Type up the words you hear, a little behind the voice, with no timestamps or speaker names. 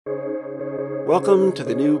Welcome to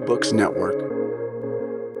the New Books Network.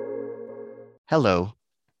 Hello,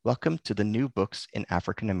 welcome to the New Books in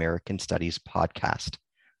African American Studies podcast.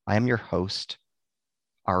 I am your host,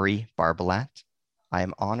 Ari Barbalat. I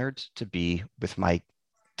am honored to be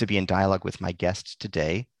in dialogue with my guest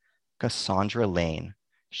today, Cassandra Lane.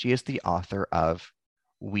 She is the author of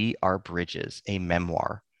We Are Bridges, a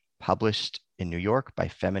memoir, published in New York by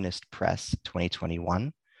Feminist Press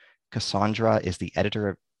 2021. Cassandra is the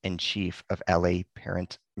editor-in-chief of LA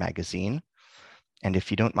Parent Magazine. And if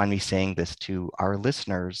you don't mind me saying this to our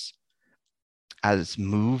listeners, as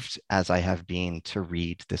moved as I have been to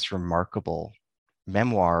read this remarkable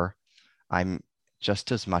memoir, I'm just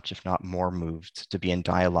as much, if not more, moved to be in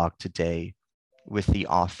dialogue today with the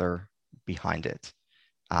author behind it.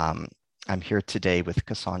 I'm here today with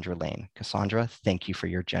Cassandra Lane. Cassandra, thank you for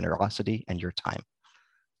your generosity and your time.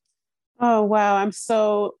 Oh, wow. I'm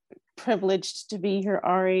so privileged to be here,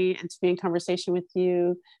 Ari, and to be in conversation with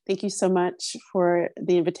you. Thank you so much for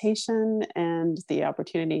the invitation and the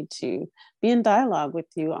opportunity to be in dialogue with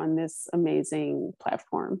you on this amazing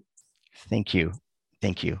platform. Thank you.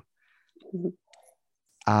 Thank you.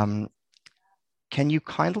 Mm-hmm. Can you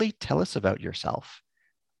kindly tell us about yourself?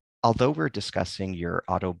 Although we're discussing your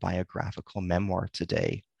autobiographical memoir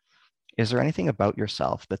today, is there anything about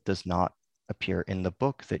yourself that does not appear in the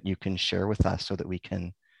book that you can share with us so that we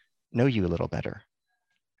can know you a little better?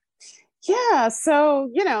 Yeah, so,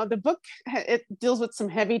 the book, it deals with some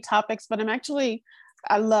heavy topics, but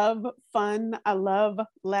I love fun. I love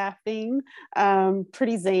laughing,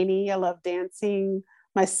 pretty zany. I love dancing.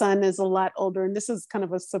 My son is a lot older, and this is kind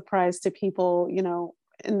of a surprise to people,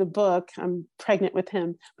 in the book. I'm pregnant with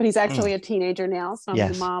him, but he's actually a teenager now. So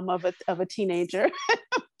I'm the mom of a teenager.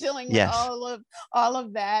 Dealing with all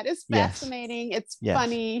of that. It's fascinating. It's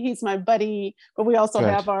funny. He's my buddy, but we also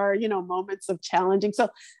have our, moments of challenging. So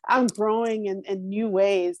I'm growing in new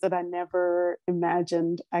ways that I never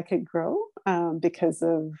imagined I could grow because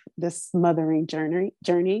of this mothering journey.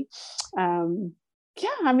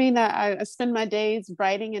 I spend my days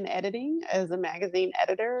writing and editing as a magazine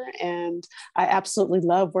editor, and I absolutely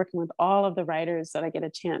love working with all of the writers that I get a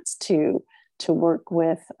chance to work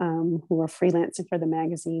with who are freelancing for the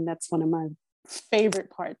magazine. That's one of my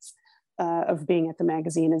favorite parts of being at the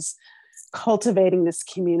magazine, is cultivating this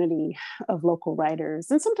community of local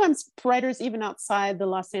writers, and sometimes writers even outside the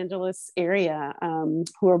Los Angeles area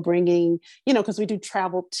who are bringing, because we do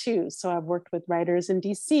travel too. So I've worked with writers in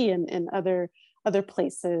DC and other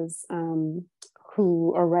places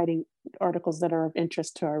who are writing articles that are of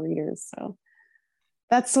interest to our readers. So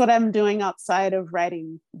that's what I'm doing outside of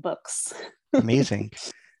writing books. Amazing.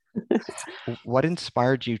 What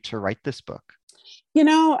inspired you to write this book?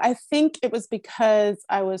 I think it was because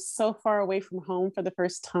I was so far away from home for the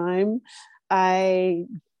first time. I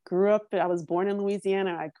was born in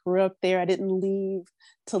Louisiana. I grew up there. I didn't leave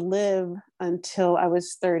to live until I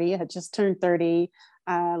was 30. I had just turned 30.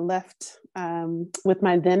 Left with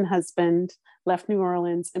my then husband, left New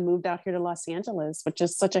Orleans and moved out here to Los Angeles, which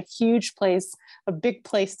is such a huge place, a big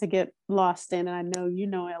place to get lost in. And I know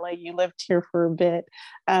LA, you lived here for a bit.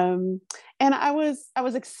 And I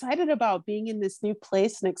was excited about being in this new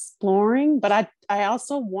place and exploring, but I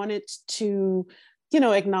also wanted to,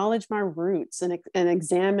 acknowledge my roots and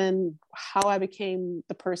examine how I became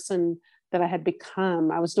the person that I had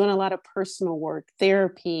become. I was doing a lot of personal work,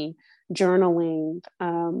 therapy, journaling,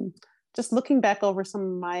 just looking back over some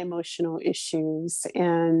of my emotional issues.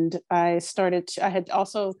 And I had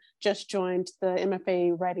also just joined the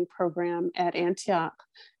MFA writing program at Antioch.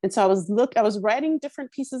 And so I was writing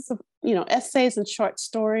different pieces of, essays and short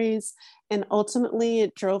stories. And ultimately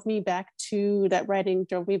that writing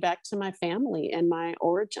drove me back to my family and my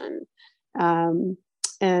origin.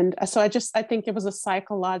 And so I think it was a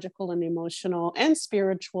psychological and emotional and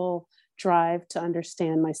spiritual drive to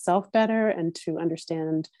understand myself better and to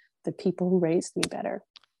understand the people who raised me better.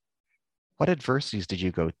 What adversities did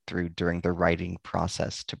you go through during the writing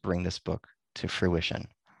process to bring this book to fruition?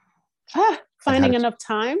 Finding enough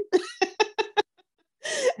time.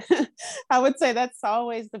 I would say that's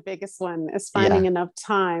always the biggest one, is finding enough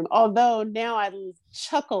time. Although now I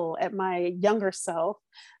chuckle at my younger self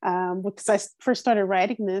because I first started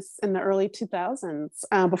writing this in the early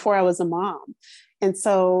 2000s before I was a mom. And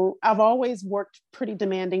so I've always worked pretty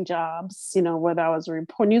demanding jobs, whether I was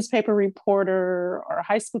a newspaper reporter or a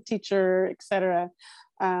high school teacher, et cetera,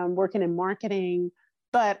 working in marketing.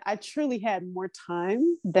 But I truly had more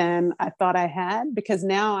time than I thought I had, because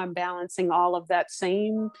now I'm balancing all of that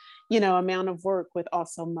same, amount of work with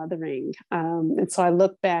also mothering. And so I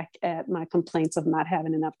look back at my complaints of not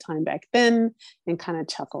having enough time back then and kind of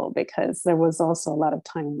chuckle, because there was also a lot of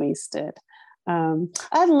time wasted.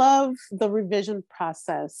 I love the revision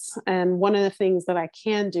process. And one of the things that I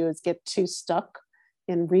can do is get too stuck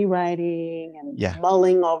in rewriting and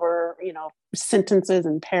mulling over, sentences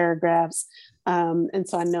and paragraphs. And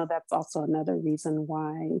so I know that's also another reason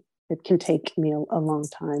why it can take me a long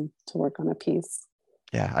time to work on a piece.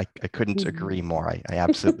 Yeah, I couldn't agree more. I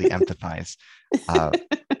absolutely empathize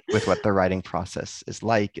with what the writing process is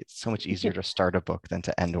like. It's so much easier to start a book than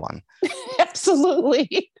to end one.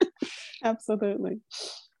 Absolutely. Absolutely.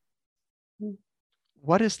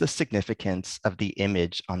 What is the significance of the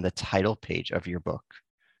image on the title page of your book?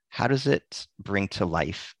 How does it bring to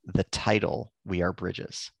life the title, We Are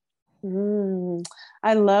Bridges?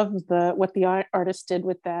 I love what the artist did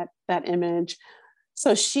with that image.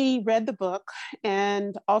 So she read the book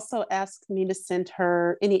and also asked me to send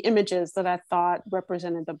her any images that I thought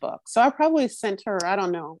represented the book. So I probably sent her, I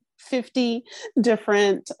don't know, 50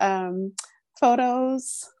 different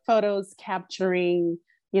photos capturing,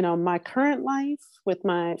 my current life with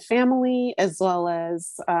my family, as well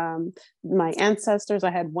as my ancestors. I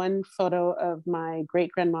had one photo of my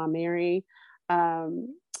great grandma Mary,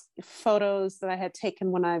 photos that I had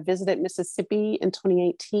taken when I visited Mississippi in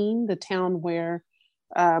 2018, the town where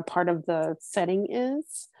part of the setting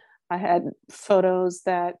is. I had photos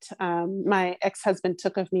that my ex-husband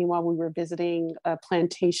took of me while we were visiting a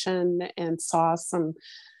plantation and saw some,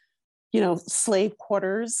 slave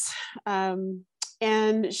quarters.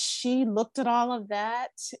 And she looked at all of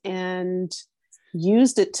that and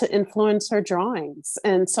used it to influence her drawings.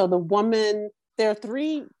 And so there are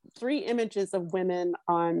three images of women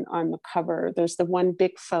on the cover. There's the one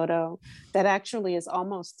big photo that actually is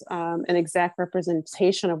almost an exact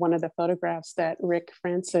representation of one of the photographs that Rick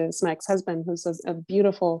Francis, my ex-husband, who's a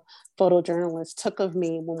beautiful photojournalist, took of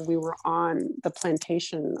me when we were on the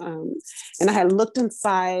plantation. And I had looked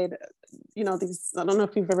inside, these, I don't know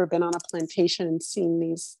if you've ever been on a plantation and seen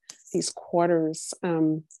these quarters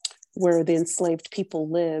where the enslaved people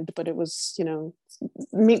lived, but it was,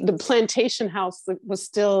 the plantation house was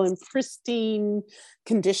still in pristine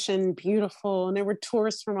condition, beautiful. And there were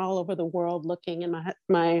tourists from all over the world looking. And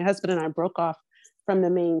my husband and I broke off from the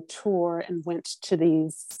main tour and went to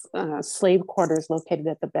these slave quarters located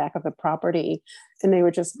at the back of the property. And they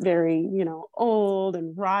were just very, old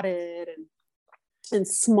and rotted and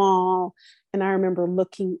small. And I remember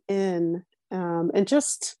looking in and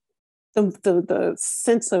just the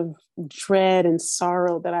sense of dread and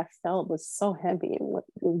sorrow that I felt was so heavy, and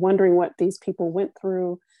wondering what these people went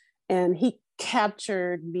through. And he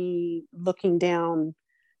captured me looking down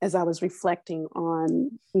as I was reflecting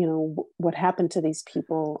on, what happened to these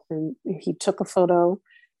people. And he took a photo,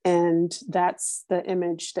 and that's the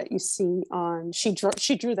image that you see on, she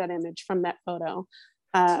drew that image from that photo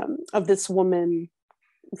of this woman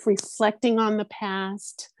reflecting on the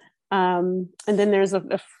past. And then there's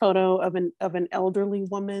a photo of an elderly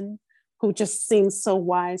woman who just seems so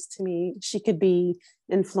wise to me. She could be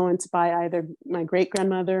influenced by either my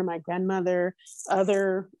great-grandmother, my grandmother,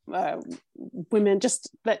 other women,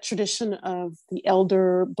 just that tradition of the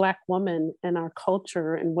elder Black woman in our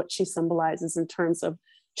culture and what she symbolizes in terms of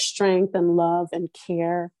strength and love and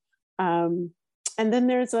care. And then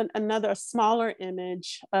there's another smaller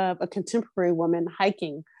image of a contemporary woman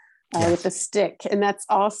hiking with a stick. And that's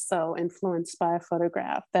also influenced by a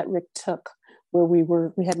photograph that Rick took where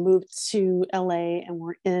we had moved to LA and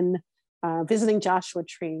we're in visiting Joshua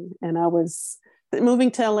Tree. And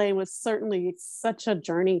moving to LA was certainly such a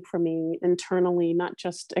journey for me internally, not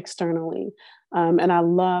just externally. And I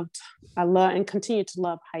love and continue to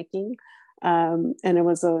love hiking. And it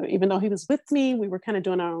was even though he was with me, we were kind of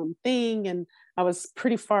doing our own thing, and I was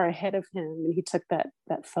pretty far ahead of him, and he took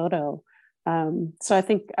that photo. So I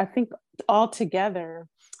think all together,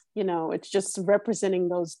 it's just representing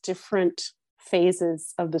those different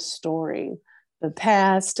phases of the story, the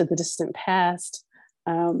past, to the distant past,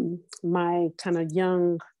 my kind of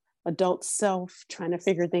young adult self trying to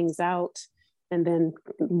figure things out, and then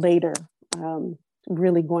later,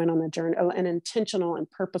 really going on a journey, an intentional and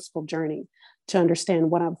purposeful journey to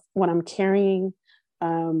understand what I'm carrying,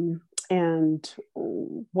 and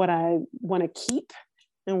what I want to keep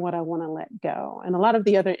and what I want to let go. And a lot of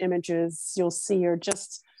the other images you'll see are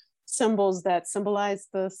just symbols that symbolize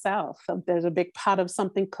the South. There's a big pot of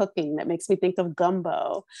something cooking that makes me think of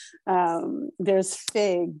gumbo. There's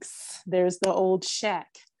figs. There's the old shack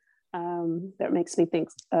that makes me think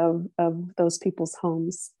of those people's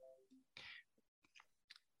homes.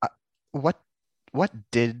 What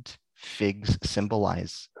did figs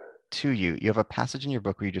symbolize to you? You have a passage in your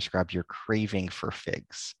book where you describe your craving for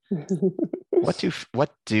figs. What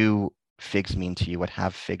do figs mean to you? What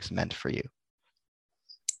have figs meant for you?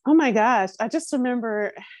 Oh my gosh. I just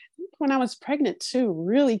remember when I was pregnant too,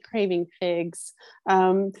 really craving figs.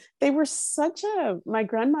 They were my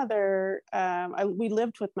grandmother, we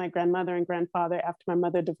lived with my grandmother and grandfather after my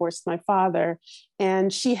mother divorced my father.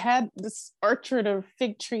 And she had this orchard of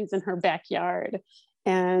fig trees in her backyard.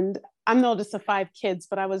 And I'm the oldest of 5 kids,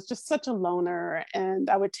 but I was just such a loner. And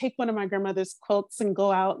I would take one of my grandmother's quilts and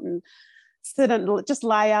go out and sit and just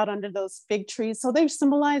lie out under those fig trees. So they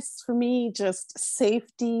symbolize for me just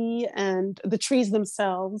safety, and the trees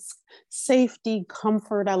themselves, safety,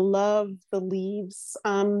 comfort. I love the leaves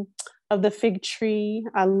of the fig tree.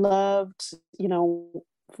 I loved,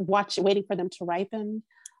 waiting for them to ripen,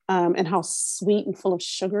 and how sweet and full of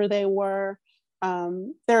sugar they were.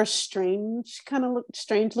 They're a strange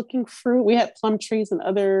looking fruit. We had plum trees and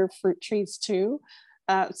other fruit trees too.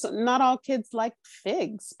 So not all kids like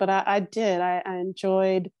figs, but I did. I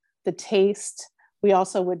enjoyed the taste. We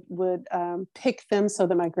also would pick them so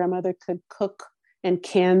that my grandmother could cook and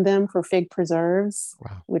can them for fig preserves,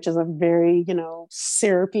 wow. which is a very,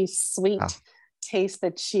 syrupy, sweet Wow. taste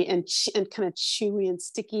that and kind of chewy and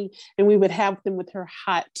sticky. And we would have them with her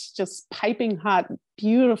hot, just piping hot,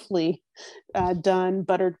 beautifully done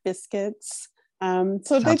buttered biscuits. So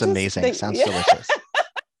Sounds amazing. Sounds delicious.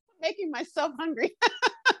 Making myself hungry.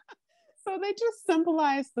 So they just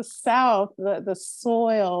symbolize the South, the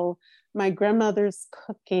soil, my grandmother's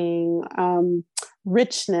cooking,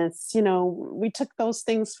 richness. We took those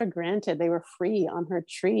things for granted. They were free on her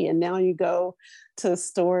tree. And now you go to a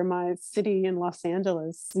store in my city in Los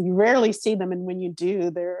Angeles, you rarely see them. And when you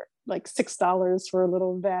do, they're like $6 for a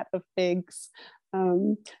little vat of figs.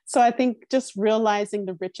 So I think just realizing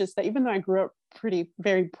the riches that, even though I grew up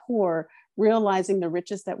very poor, realizing the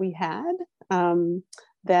riches that we had,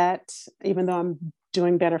 that even though I'm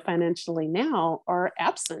doing better financially now, are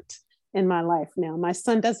absent in my life now. My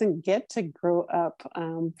son doesn't get to grow up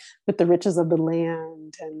with the riches of the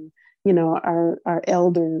land and, our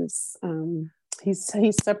elders.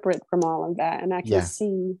 He's separate from all of that. And I can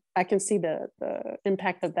see the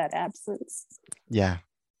impact of that absence. Yeah.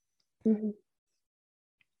 Mm-hmm.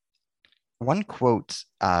 One quote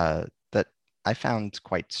that I found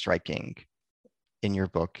quite striking in your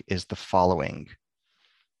book is the following: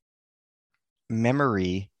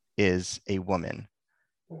 "Memory is a woman,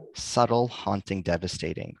 subtle, haunting,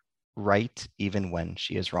 devastating, right even when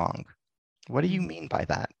she is wrong." What do you mean by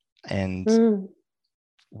that? And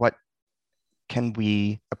what can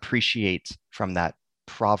we appreciate from that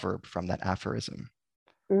proverb, from that aphorism?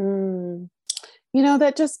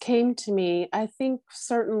 That just came to me. I think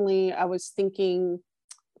certainly I was thinking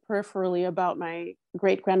peripherally about my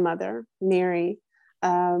great grandmother, Mary,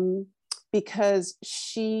 because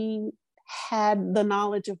she had the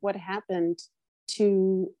knowledge of what happened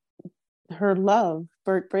to her love,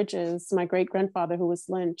 Bert Bridges, my great grandfather who was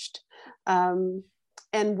lynched. And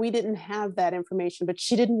we didn't have that information, but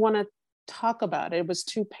she didn't want to talk about it. It was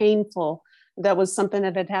too painful. That was something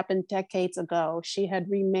that had happened decades ago. She had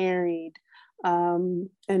remarried, and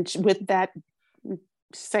with that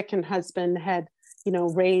second husband had,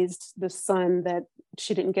 raised the son that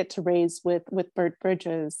she didn't get to raise with Bert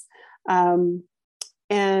Bridges. And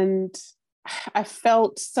I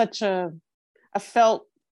felt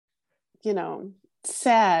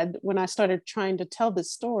sad when I started trying to tell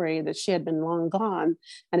this story that she had been long gone,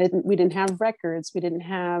 and we didn't have records. We didn't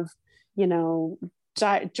have,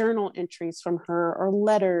 journal entries from her or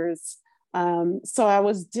letters. So I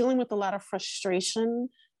was dealing with a lot of frustration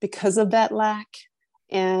because of that lack.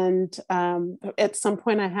 And at some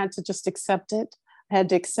point I had to just accept it. I had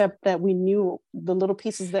to accept that we knew the little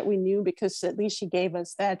pieces that we knew, because at least she gave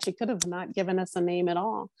us that. She could have not given us a name at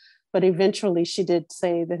all. But eventually she did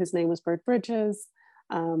say that his name was Bert Bridges,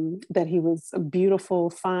 that he was a beautiful,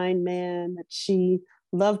 fine man, that she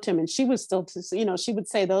loved him. And she was still, she would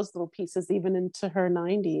say those little pieces even into her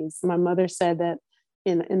 90s. My mother said that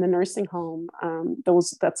in the nursing home,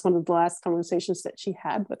 that's one of the last conversations that she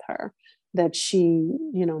had with her, that she,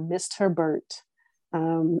 missed her Bert.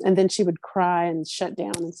 And then she would cry and shut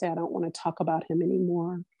down and say, I don't want to talk about him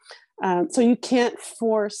anymore. So you can't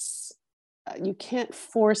force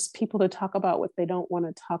people to talk about what they don't want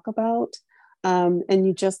to talk about. And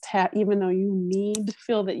you just even though you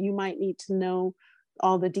feel that you might need to know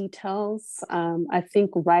all the details, I think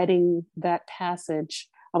writing that passage,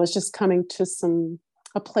 I was just coming to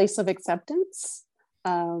a place of acceptance,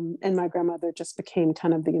 And my grandmother just became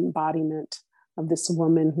kind of the embodiment of this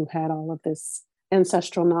woman who had all of this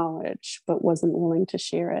ancestral knowledge, but wasn't willing to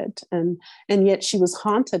share it. And yet she was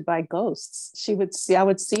haunted by ghosts. I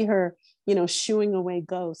would see her, shooing away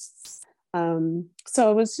ghosts. So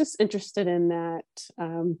I was just interested in that,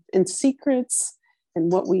 in secrets, and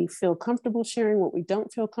what we feel comfortable sharing, what we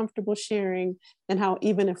don't feel comfortable sharing, and how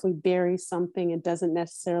even if we bury something, it doesn't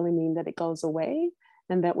necessarily mean that it goes away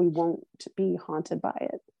and that we won't be haunted by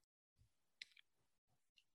it.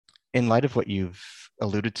 In light of what you've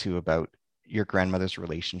alluded to about your grandmother's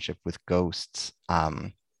relationship with ghosts,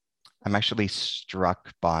 I'm actually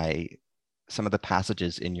struck by some of the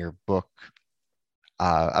passages in your book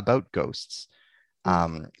about ghosts.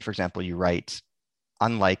 For example, you write,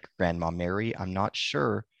 unlike Grandma Mary, I'm not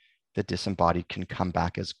sure the disembodied can come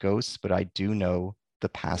back as ghosts, but I do know the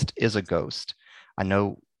past is a ghost. I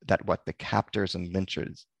know that what the captors and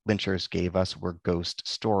lynchers gave us were ghost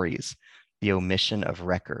stories, the omission of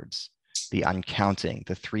records, the uncounting,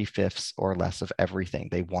 the 3/5 or less of everything.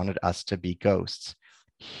 They wanted us to be ghosts.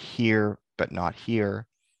 Here, but not here.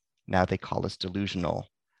 Now they call us delusional.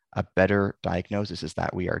 A better diagnosis is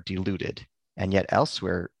that we are deluded. And yet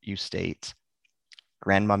elsewhere you state,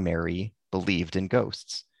 Grandma Mary believed in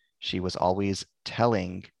ghosts. She was always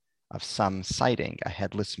telling of some sighting, a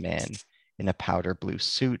headless man in a powder blue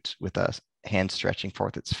suit with a hand stretching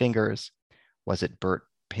forth its fingers. Was it Bert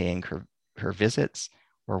paying her visits,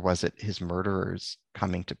 or was it his murderers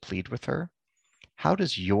coming to plead with her? How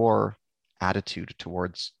does your attitude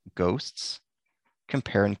towards ghosts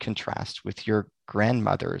compare and contrast with your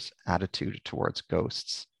grandmother's attitude towards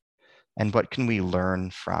ghosts? And what can we learn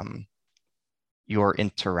from your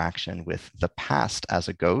interaction with the past as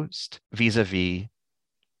a ghost vis-a-vis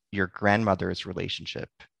your grandmother's relationship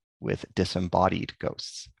with disembodied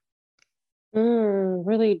ghosts?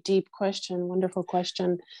 Really deep question. Wonderful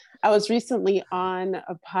question. I was recently on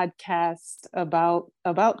a podcast about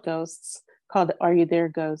ghosts called "Are You There,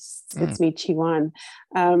 Ghosts?" It's me, Chiwan,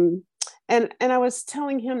 and I was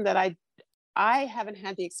telling him that I haven't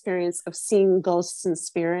had the experience of seeing ghosts and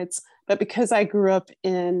spirits, but because I grew up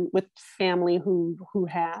with family who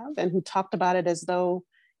have, and who talked about it as though,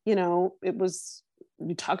 it was,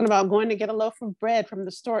 you're talking about going to get a loaf of bread from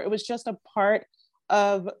the store. It was just a part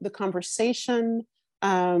of the conversation.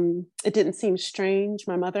 It didn't seem strange.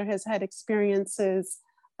 My mother has had experiences.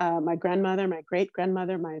 My grandmother, my great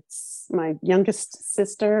grandmother, my youngest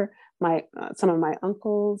sister, some of my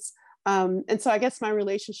uncles. And so I guess my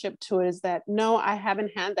relationship to it is that, no, I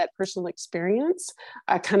haven't had that personal experience.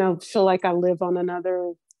 I kind of feel like I live on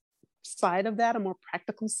another side of that, a more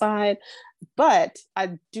practical side, but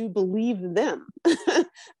I do believe them.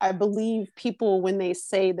 I believe people when they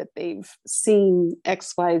say that they've seen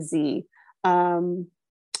XYZ.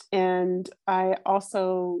 And I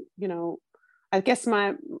also, I guess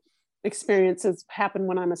my experiences happen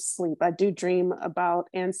when I'm asleep. I do dream about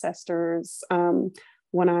ancestors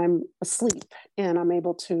when I'm asleep, and I'm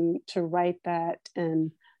able to write that,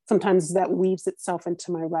 and sometimes that weaves itself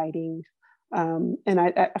into my writing. And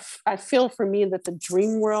I feel for me that the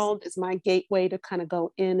dream world is my gateway to kind of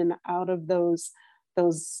go in and out of those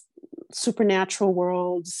supernatural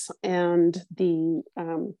worlds and the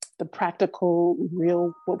practical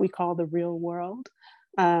real, what we call the real world.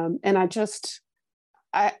 And I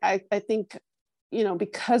think,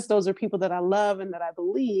 because those are people that I love and that I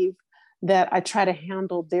believe, that I try to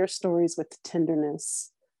handle their stories with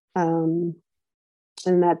tenderness. And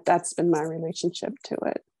that's been my relationship to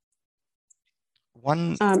it.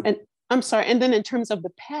 And I'm sorry. And then in terms of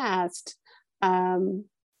the past, when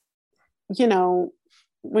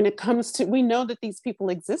it comes to, we know that these people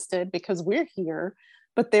existed because we're here,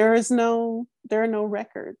 but there are no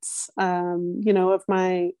records, of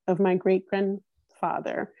my great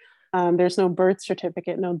grandfather. There's no birth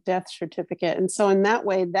certificate, no death certificate. And so in that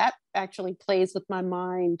way, that actually plays with my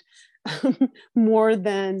mind more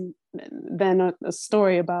than a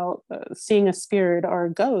story about seeing a spirit or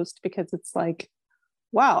a ghost, because it's like,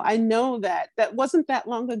 wow, I know that wasn't that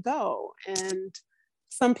long ago. And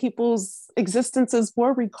some people's existences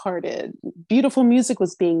were recorded. Beautiful music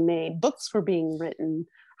was being made. Books were being written.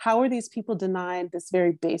 How are these people denied this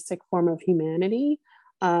very basic form of humanity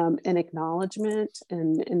and acknowledgement?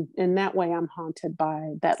 And in that way, I'm haunted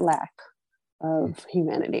by that lack of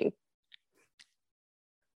humanity.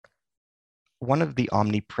 One of the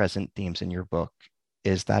omnipresent themes in your book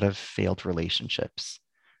is that of failed relationships.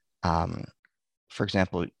 For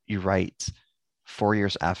example, you write, 4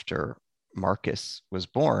 years after Marcus was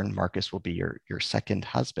born, Marcus will be your second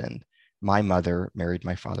husband. My mother married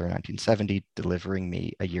my father in 1970, delivering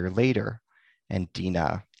me a year later, and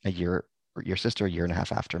Dina a year or your sister a year and a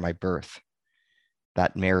half after my birth.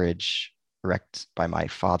 That marriage, wrecked by my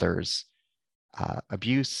father's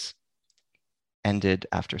abuse, ended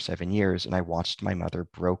after 7 years, and I watched my mother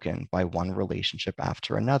broken by one relationship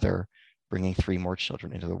after another, bringing 3 more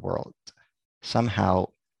children into the world. Somehow,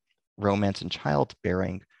 romance and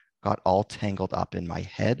childbearing got all tangled up in my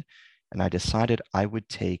head, and I decided I would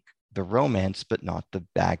take the romance, but not the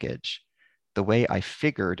baggage. The way I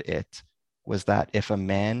figured it was that if a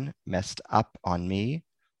man messed up on me,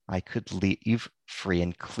 I could leave free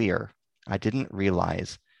and clear. I didn't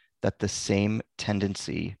realize that the same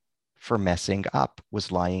tendency for messing up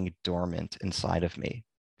was lying dormant inside of me.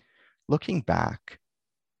 Looking back,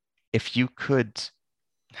 if you could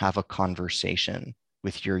have a conversation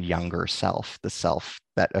with your younger self, the self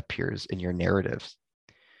that appears in your narratives,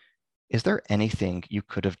 is there anything you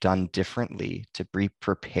could have done differently to be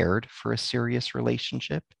prepared for a serious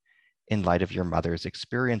relationship in light of your mother's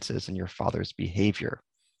experiences and your father's behavior?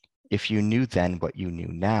 If you knew then what you knew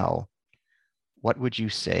now, what would you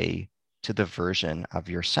say to the version of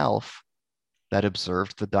yourself that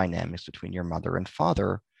observed the dynamics between your mother and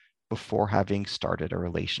father before having started a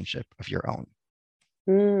relationship of your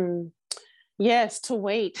own? Yes, to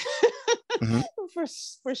wait. Mm-hmm.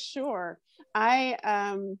 for sure.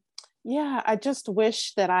 I just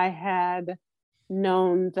wish that I had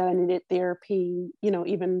known that I needed therapy,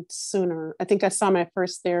 even sooner. I think I saw my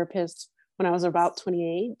first therapist when I was about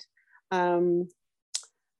 28.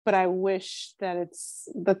 But I wish that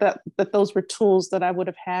that those were tools that I would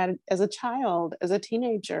have had as a child, as a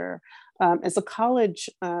teenager, as a college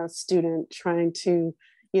student trying to,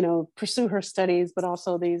 pursue her studies, but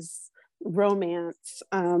also this romance,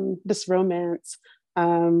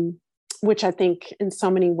 which I think in so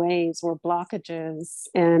many ways were blockages.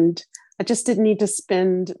 And I just didn't need to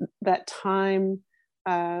spend that time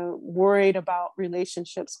worried about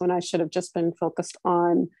relationships when I should have just been focused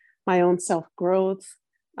on my own self-growth,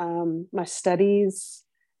 my studies,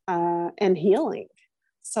 and healing.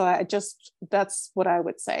 So that's what I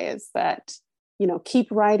would say is that, keep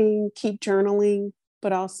writing, keep journaling,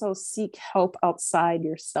 but also seek help outside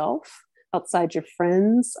yourself, outside your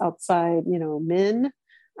friends, outside, men,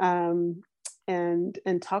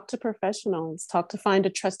 and talk to professionals, find a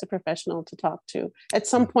trusted professional to talk to. At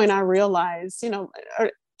some point I realized,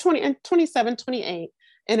 27, 28,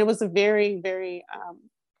 and it was a very, very,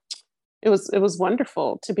 it was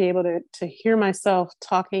wonderful to be able to hear myself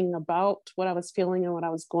talking about what I was feeling and what I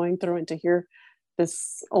was going through, and to hear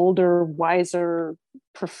this older, wiser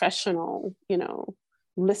professional,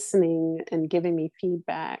 listening and giving me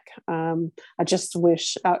feedback. I just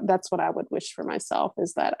wish that's what I would wish for myself,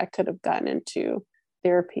 is that I could have gotten into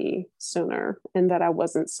therapy sooner, and that I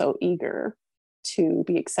wasn't so eager to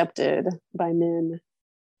be accepted by men.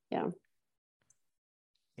 Yeah.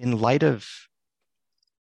 In light of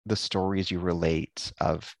the stories you relate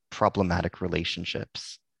of problematic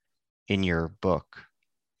relationships in your book,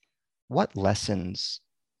 what lessons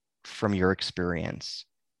from your experience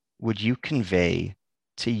would you convey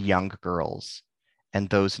to young girls and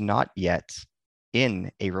those not yet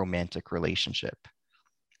in a romantic relationship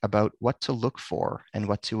about what to look for and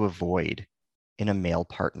what to avoid in a male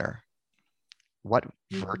partner? What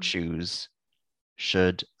virtues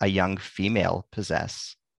should a young female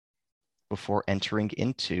possess before entering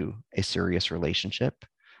into a serious relationship?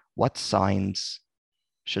 What signs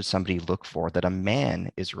should somebody look for that a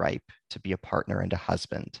man is ripe to be a partner and a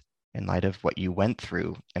husband, in light of what you went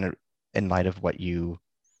through and in light of what you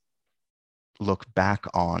look back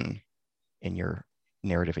on in your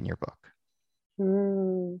narrative in your book?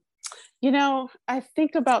 I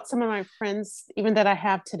think about some of my friends, even that I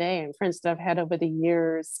have today, and friends that I've had over the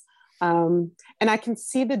years. And I can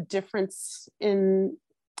see the difference in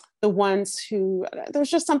the ones who,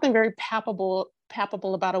 there's just something very palpable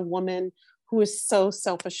about a woman who is so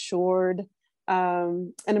self-assured.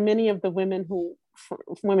 And many of the women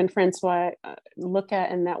friends who I look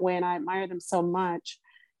at in that way, and I admire them so much.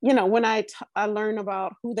 When I learn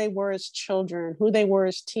about who they were as children, who they were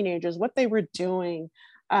as teenagers, what they were doing,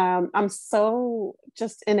 I'm so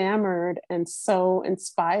just enamored and so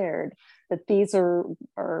inspired that these are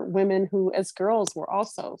women who, as girls, were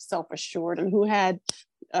also self-assured, and who had,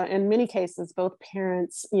 in many cases, both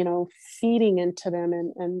parents, feeding into them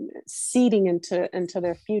and seeding into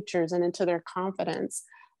their futures and into their confidence.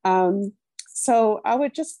 So I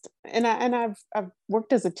would just, I've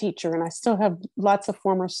worked as a teacher, and I still have lots of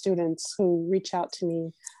former students who reach out to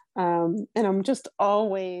me. And I'm just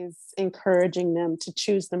always encouraging them to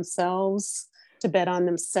choose themselves, to bet on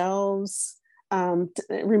themselves,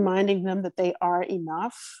 reminding them that they are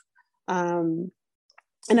enough.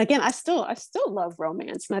 and again, I still love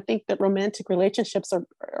romance, and I think that romantic relationships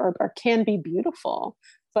are can be beautiful.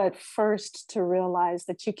 But first, to realize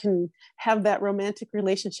that you can have that romantic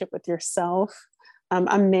relationship with yourself.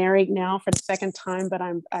 I'm married now for the second time, but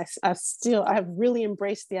I have really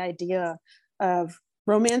embraced the idea of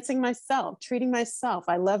romancing myself, treating myself.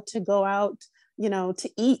 I love to go out, to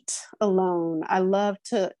eat alone. I love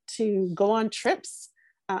to go on trips,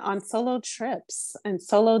 on solo trips and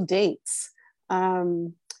solo dates.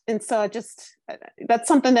 And so that's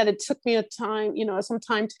something that it took me some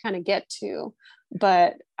time to kind of get to.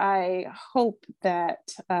 But I hope that,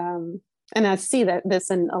 and I see that this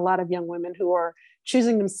in a lot of young women who are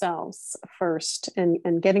choosing themselves first,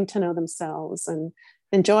 and getting to know themselves and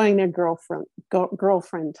enjoying their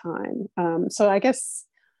girlfriend time. So I guess,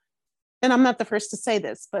 and I'm not the first to say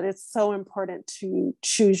this, but it's so important to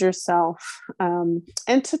choose yourself, and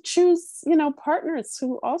to choose, partners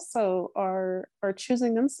who also are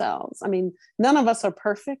choosing themselves. I mean, none of us are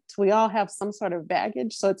perfect. We all have some sort of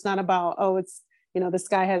baggage. So it's not about, this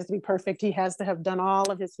guy has to be perfect. He has to have done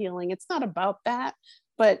all of his healing. It's not about that,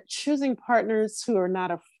 but choosing partners who are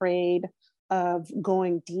not afraid of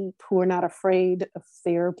going deep, who are not afraid of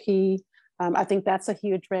therapy. I think that's a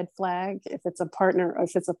huge red flag. If it's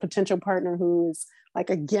a potential partner who is like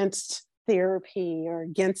against therapy or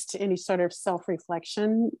against any sort of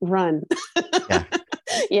self-reflection, run. Yeah.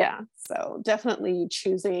 Yeah. So definitely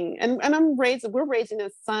choosing, and we're raising a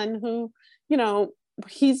son who,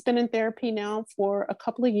 he's been in therapy now for a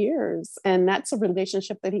couple of years, and that's a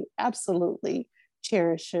relationship that he absolutely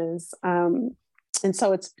cherishes. And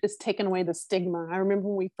so it's taken away the stigma. I remember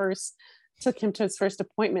when we first took him to his first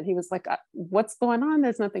appointment, he was like, what's going on?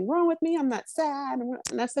 There's nothing wrong with me. I'm not sad.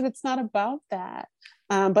 And I said, it's not about that.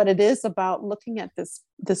 But it is about looking at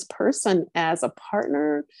this person as a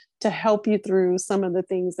partner to help you through some of the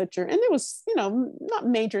things that and it was, not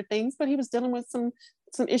major things, but he was dealing with some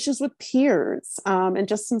issues with peers, and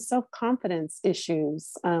just some self-confidence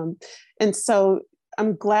issues. And so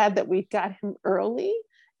I'm glad that we got him early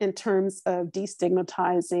in terms of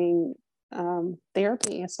destigmatizing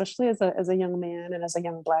therapy, especially as a young man and as a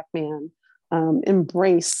young Black man.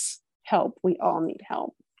 Embrace help. We all need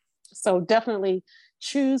help. So definitely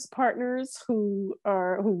choose partners who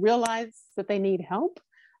realize that they need help,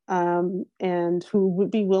 and who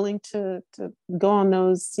would be willing to go on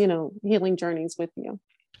those, healing journeys with you.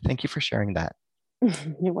 Thank you for sharing that.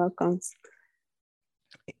 You're welcome.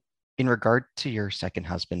 In regard to your second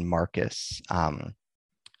husband, Marcus,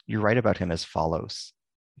 you write about him as follows,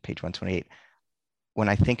 page 128. When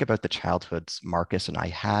I think about the childhoods Marcus and I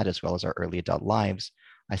had, as well as our early adult lives,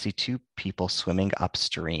 I see two people swimming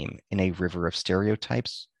upstream in a river of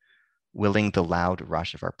stereotypes, willing the loud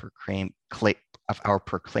rush of our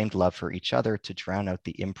proclaimed love for each other to drown out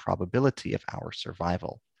the improbability of our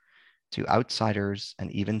survival. To outsiders,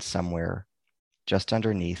 and even somewhere just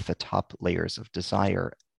underneath the top layers of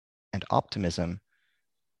desire and optimism,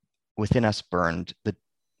 within us burned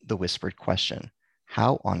the whispered question: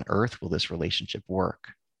 how on earth will this relationship work?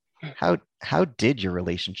 How did your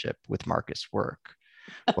relationship with Marcus work?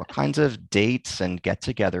 What kinds of dates and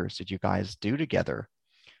get-togethers did you guys do together?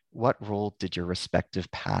 What role did your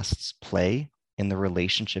respective pasts play in the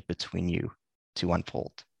relationship between you to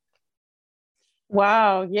unfold?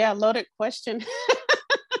 Wow. Yeah. Loaded question.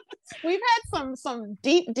 We've had some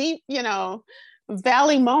deep,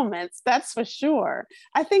 valley moments. That's for sure.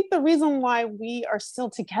 I think the reason why we are still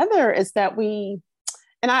together is that and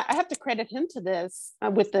I have to credit him to this,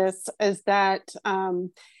 is that,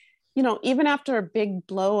 even after a big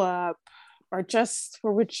blow up, or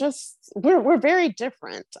we're very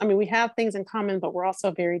different. I mean, we have things in common, but we're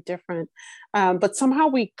also very different. But somehow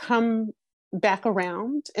we come back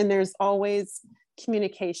around, and there's always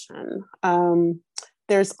communication.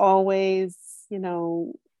 There's always,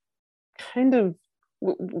 kind of,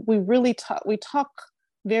 we talk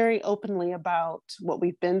very openly about what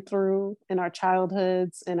we've been through in our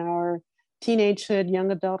childhoods, in our teenagehood,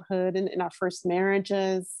 young adulthood, and in our first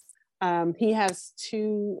marriages. He has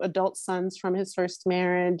 2 adult sons from his first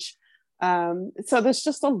marriage. So there's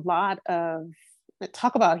just a lot of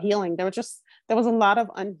talk about healing. There was a lot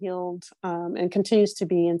of unhealed, and continues to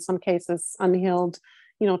be in some cases unhealed,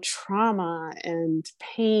 trauma and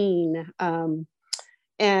pain.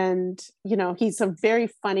 And, he's a very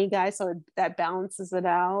funny guy, so that balances it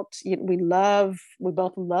out. We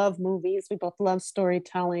both love movies. We both love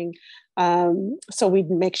storytelling. So we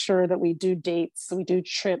make sure that we do dates, we do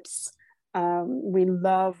trips. We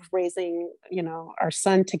love raising, our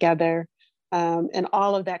son together. And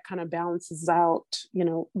all of that kind of balances out,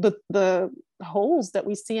 the holes that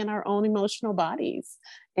we see in our own emotional bodies.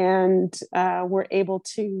 And we're able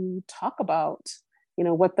to talk about,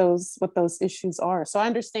 what those issues are. So I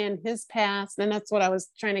understand his past, and that's what I was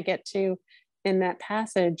trying to get to in that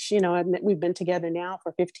passage. And we've been together now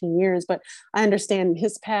for 15 years, but I understand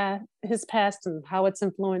his past and how it's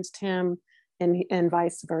influenced him, and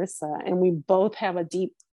vice versa. And we both have a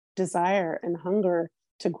deep desire and hunger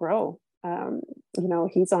to grow.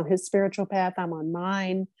 He's on his spiritual path, I'm on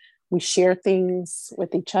mine. We share things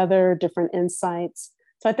with each other, different insights.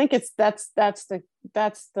 So I think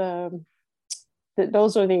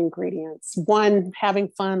those are the ingredients. One, having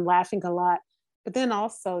fun, laughing a lot, but then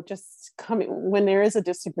also just when there is a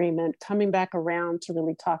disagreement, coming back around to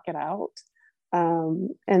really talk it out.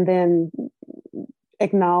 And then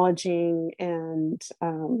acknowledging and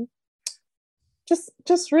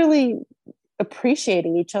just really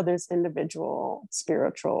appreciating each other's individual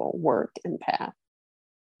spiritual work and path.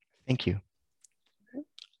 Thank you.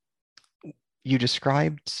 You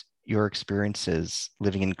described your experiences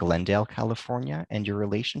living in Glendale, California, and your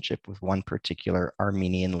relationship with one particular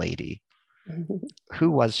Armenian lady.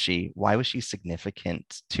 Who was she? Why was she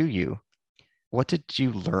significant to you? What did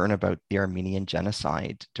you learn about the Armenian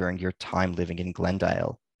genocide during your time living in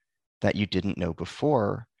Glendale that you didn't know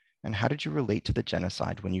before? And how did you relate to the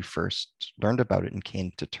genocide when you first learned about it and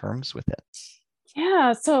came to terms with it?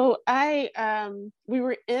 Yeah, so we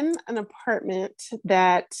were in an apartment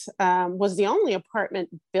that was the only apartment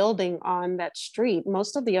building on that street.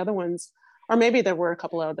 Most of the other ones, or maybe there were a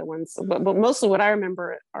couple of other ones, but mostly what I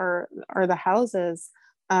remember are the houses.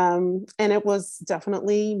 And it was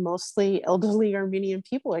definitely mostly elderly Armenian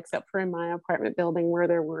people, except for in my apartment building where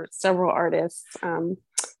there were several artists,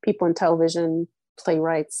 people in television,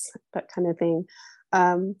 playwrights, that kind of thing.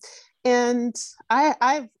 And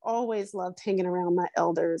I've always loved hanging around my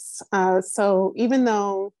elders. So even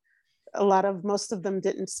though most of them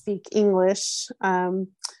didn't speak English,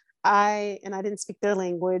 I didn't speak their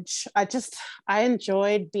language, I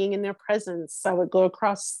enjoyed being in their presence. I would go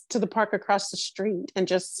across to the park across the street and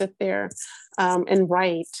just sit there and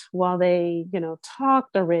write while they,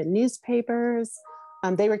 talked or read newspapers.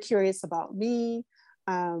 They were curious about me.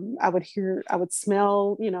 I would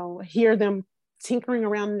smell, hear them tinkering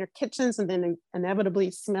around in their kitchens, and then inevitably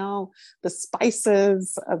smell the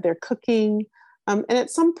spices of their cooking. And at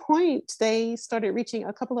some point a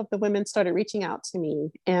couple of the women started reaching out to me,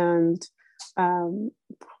 and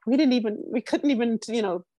we couldn't even,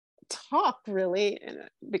 talk really,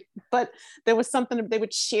 but there was something. They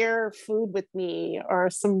would share food with me, or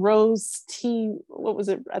some rose tea. What was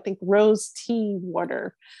it? I think rose tea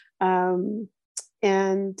water.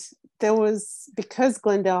 And there was, because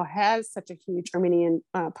Glendale has such a huge Armenian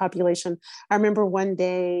population, I remember one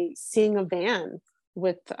day seeing a van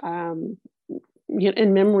with,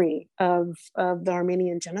 in memory of the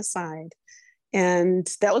Armenian genocide. And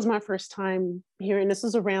that was my first time hearing, this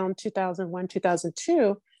was around 2001,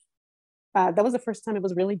 2002. That was the first time it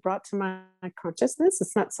was really brought to my consciousness.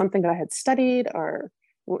 It's not something that I had studied or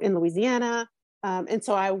in Louisiana. And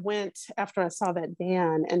so I went, after I saw that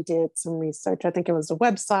van, and did some research. I think it was a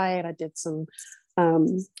website. I did some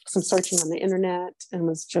searching on the internet, and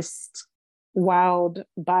was just wowed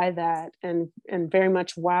by that, and very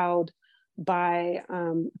much wowed by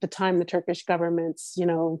the time the Turkish government's,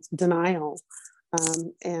 denial,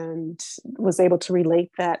 and was able to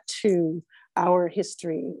relate that to our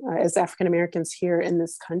history as African Americans here in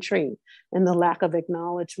this country, and the lack of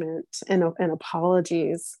acknowledgement and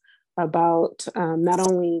apologies about not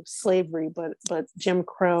only slavery, but Jim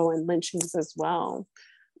Crow and lynchings as well.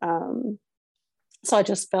 So I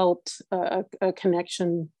just felt a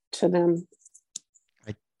connection to them.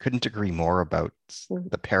 I couldn't agree more about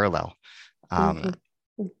the parallel.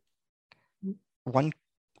 One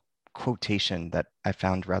quotation that I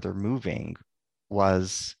found rather moving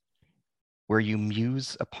was where you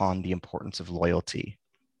muse upon the importance of loyalty.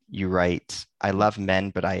 You write, "I love men,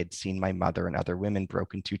 but I had seen my mother and other women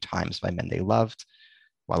broken 2 times by men they loved,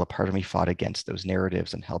 while a part of me fought against those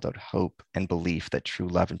narratives and held out hope and belief that true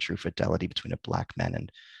love and true fidelity between a Black man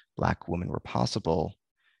and Black woman were possible.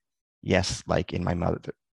 Yes, like in my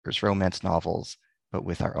mother's romance novels, but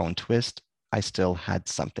with our own twist, I still had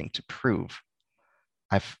something to prove.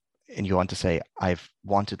 And you want to say, I've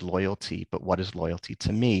wanted loyalty, but what is loyalty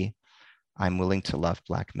to me? I'm willing to love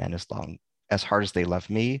Black men as hard as they love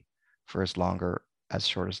me, for as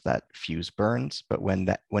short as that fuse burns. But when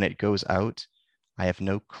it goes out, I have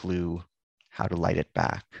no clue how to light it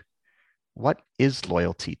back." What is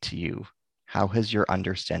loyalty to you? How has your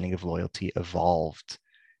understanding of loyalty evolved?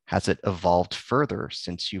 Has it evolved further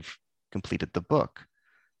since you've completed the book?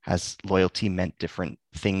 Has loyalty meant different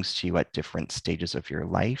things to you at different stages of your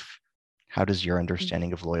life? How does your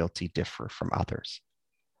understanding of loyalty differ from others?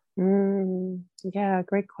 Yeah,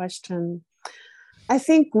 great question. I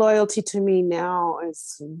think loyalty to me now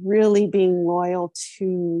is really being loyal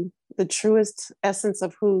to the truest essence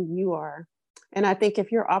of who you are. And I think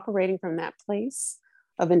if you're operating from that place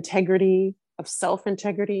of integrity, of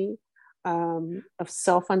self-integrity, of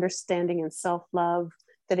self-understanding and self-love,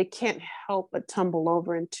 that it can't help but tumble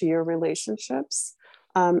over into your relationships.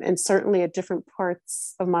 And certainly at different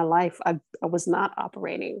parts of my life, I was not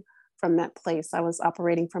operating from that place. I was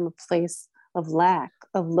operating from a place of lack,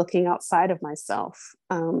 of looking outside of myself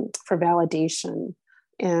for validation,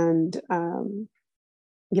 and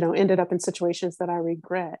ended up in situations that I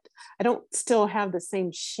regret. I don't still have the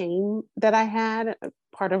same shame that I had.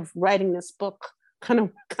 Part of writing this book kind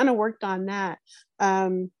of worked on that,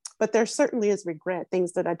 but there certainly is regret,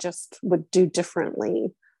 things that I just would do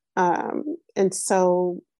differently, and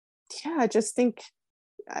so yeah, I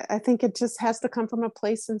think it just has to come from a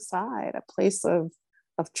place inside, a place of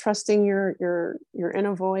trusting your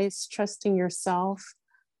inner voice, trusting yourself.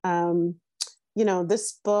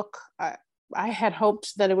 This book, I had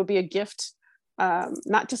hoped that it would be a gift,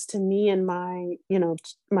 not just to me and my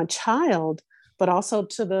child, but also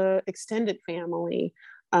to the extended family,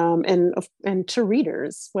 and to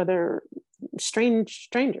readers, whether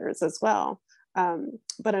strangers as well.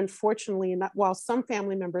 But unfortunately, while some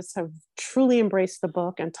family members have truly embraced the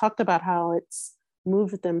book and talked about how it's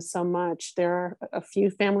moved them so much, there are a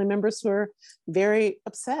few family members who are very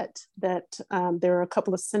upset that there are a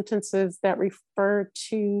couple of sentences that refer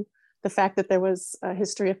to the fact that there was a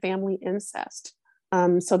history of family incest.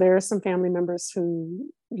 So there are some family members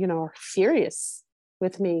who, are furious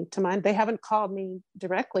with me. They haven't called me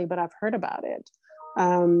directly, but I've heard about it.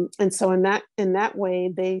 And so in that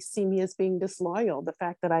way, they see me as being disloyal. The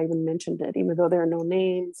fact that I even mentioned it, even though there are no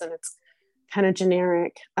names and it's kind of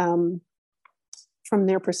generic, from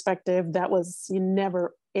their perspective, that was, you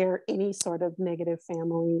never air any sort of negative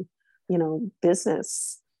family,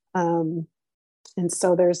 business. And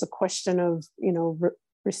so there's a question of,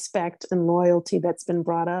 respect and loyalty that's been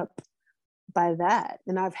brought up by that.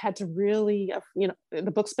 And I've had to really,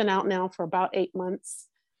 the book's been out now for about 8 months.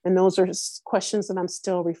 And those are questions that I'm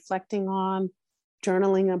still reflecting on,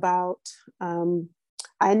 journaling about.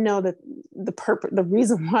 I know that the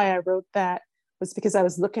reason why I wrote that was because I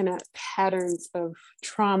was looking at patterns of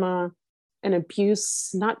trauma and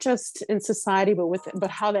abuse, not just in society,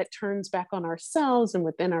 but how that turns back on ourselves and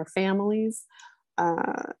within our families.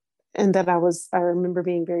 And that I remember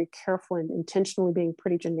being very careful and intentionally being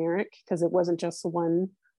pretty generic, because it wasn't just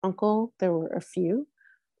one uncle, there were a few.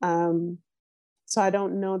 So I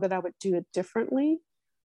don't know that I would do it differently,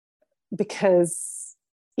 because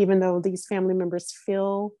even though these family members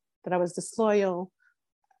feel that I was disloyal,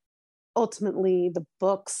 ultimately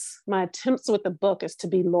my attempts with the book is to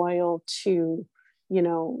be loyal to,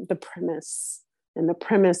 the premise. And the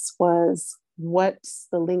premise was, what's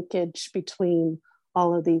the linkage between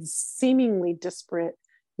all of these seemingly disparate,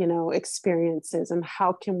 experiences, and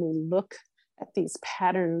how can we look at these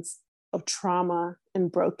patterns of trauma and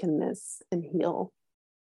brokenness and heal?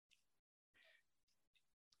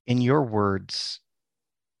 In your words,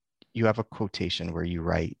 you have a quotation where you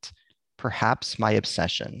write, "Perhaps my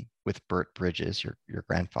obsession with Bert Bridges, your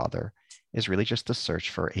grandfather, is really just the search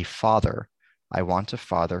for a father. I want a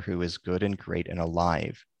father who is good and great and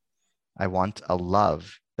alive. I want a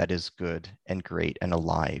love that is good and great and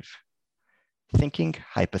alive." Thinking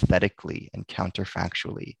hypothetically and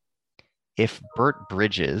counterfactually, if Bert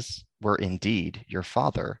Bridges were indeed your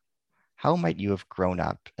father, how might you have grown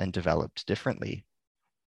up and developed differently?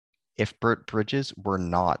 If Bert Bridges were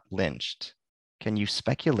not lynched, can you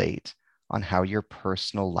speculate on how your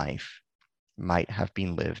personal life might have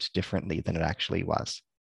been lived differently than it actually was?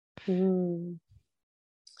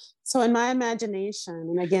 So in my imagination,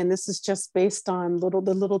 and again, this is just based on the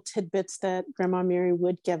little tidbits that Grandma Mary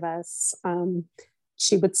would give us,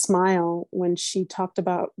 she would smile when she talked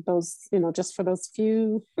about those, just for those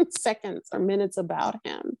few seconds or minutes about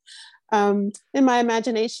him. In my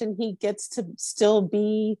imagination, he gets to still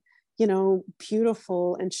be,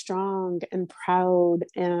 beautiful and strong and proud.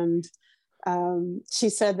 And she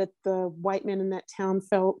said that the white men in that town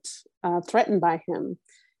felt threatened by him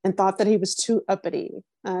and thought that he was too uppity.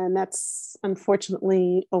 And that's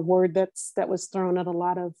unfortunately a word that was thrown at a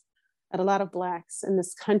lot of Blacks in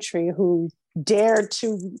this country, who dared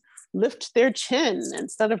to lift their chin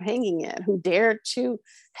instead of hanging it, who dared to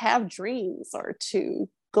have dreams or to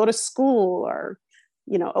go to school or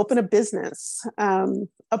open a business.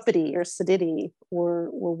 Uppity or sedity were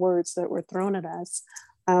words that were thrown at us.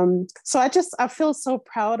 So I feel so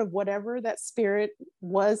proud of whatever that spirit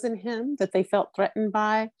was in him that they felt threatened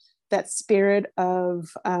by, that spirit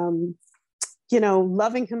of,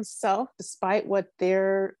 loving himself despite what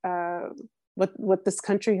what this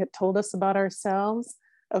country had told us about ourselves,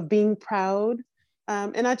 of being proud.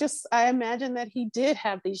 And I imagine that he did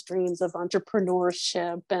have these dreams of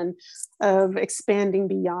entrepreneurship and of expanding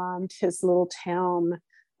beyond his little town,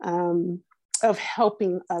 of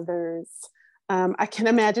helping others. I can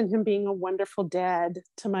imagine him being a wonderful dad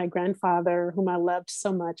to my grandfather, whom I loved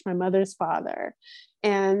so much, my mother's father.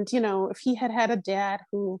 And, if he had had a dad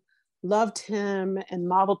who loved him and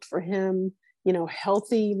modeled for him,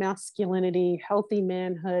 healthy masculinity, healthy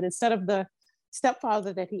manhood, instead of the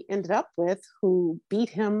stepfather that he ended up with, who beat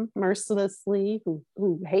him mercilessly, who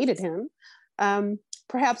hated him,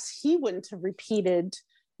 perhaps he wouldn't have repeated,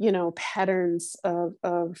 patterns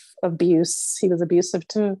of abuse. He was abusive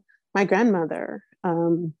to my grandmother,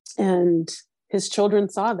 and his children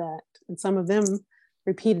saw that, and some of them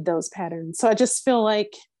repeated those patterns. So I just feel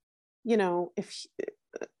like,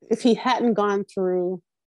 if he hadn't gone through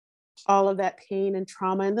all of that pain and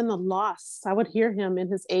trauma, and then the loss, I would hear him in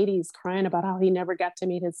his 80s crying about how he never got to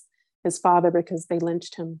meet his father because they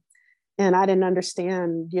lynched him. And I didn't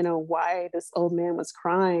understand, why this old man was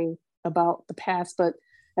crying about the past. But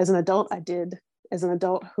as an adult, I did. As an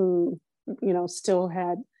adult who, still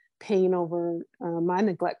had pain over my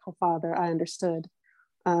neglectful father, I understood.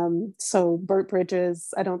 So Bert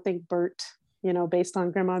Bridges, I don't think Bert, based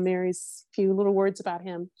on Grandma Mary's few little words about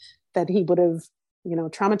him, that he would have,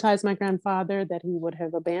 traumatized my grandfather, that he would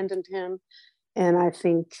have abandoned him. And I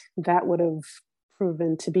think that would have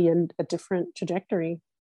proven to be a different trajectory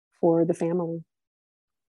for the family.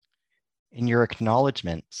 In your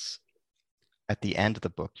acknowledgements at the end of the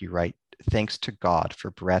book, you write, "Thanks to God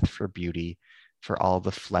for breath, for beauty, for all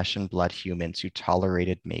the flesh and blood humans who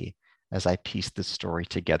tolerated me as I pieced this story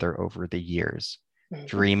together over the years,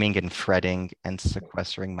 dreaming and fretting and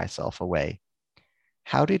sequestering myself away."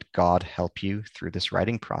 How did God help you through this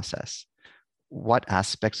writing process? What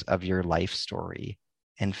aspects of your life story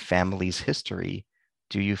and family's history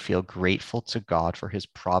do you feel grateful to God for his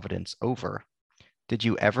providence over? Did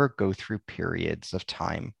you ever go through periods of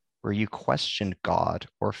time where you questioned God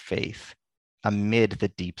or faith amid the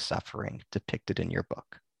deep suffering depicted in your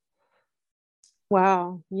book?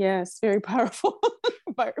 Wow. Yes. Very powerful.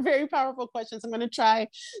 Very powerful questions. I'm going to try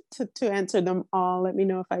to answer them all. Let me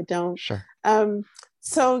know if I don't. Sure.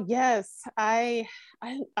 So yes, I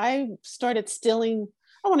started stealing.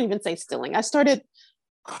 I won't even say stealing. I started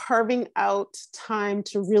carving out time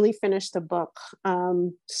to really finish the book.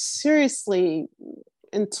 Seriously,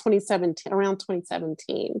 in 2017, around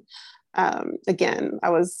 2017. Again, I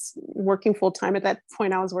was working full time. At that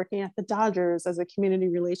point, I was working at the Dodgers as a community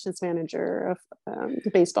relations manager of the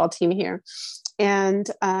baseball team here. And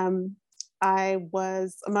I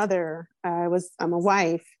was a mother. I'm a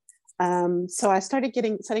wife. So I started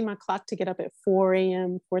setting my clock to get up at 4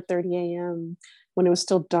 a.m., 4:30 a.m. when it was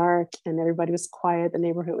still dark and everybody was quiet. The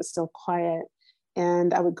neighborhood was still quiet.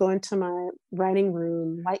 And I would go into my writing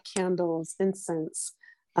room, light candles, incense,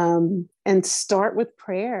 and start with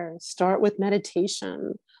prayer, start with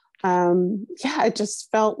meditation. I just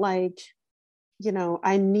felt like,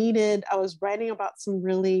 I was writing about some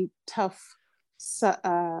really tough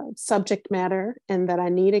subject matter, and that I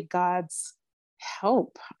needed God's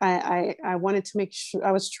help. I wanted to make sure,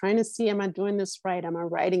 I was trying to see, am I doing this right? Am I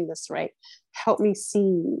writing this right? Help me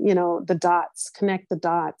see, the dots, connect the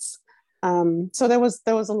dots. So there was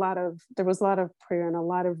a lot of prayer and a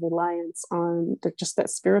lot of reliance on just that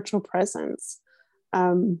spiritual presence.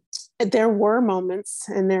 There were moments,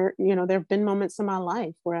 and there have been moments in my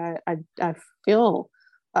life where I feel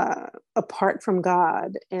apart from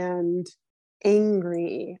God and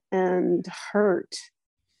angry and hurt,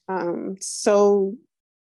 so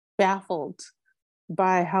baffled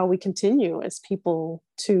by how we continue as people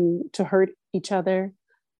to hurt each other,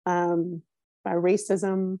 by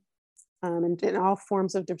racism, and in all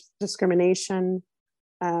forms of discrimination.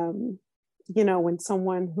 When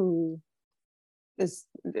someone who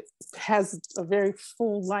has a very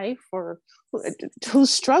full life, or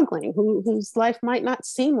who's struggling, whose life might not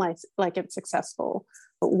seem like it's successful,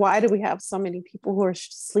 but why do we have so many people who are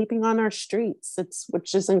sleeping on our streets?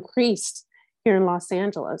 Which is increased here in Los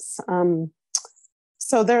Angeles.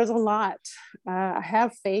 So there's a lot. I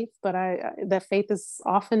have faith, but that faith is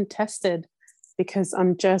often tested, because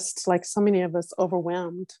I'm just, like so many of us,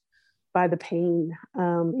 overwhelmed by the pain,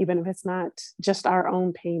 even if it's not just our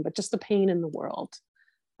own pain, but just the pain in the world.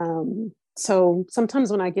 So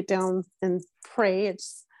sometimes when I get down and pray,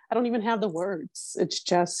 I don't even have the words. It's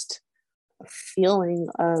just a feeling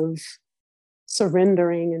of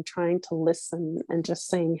surrendering and trying to listen and just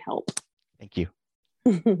saying help. Thank you.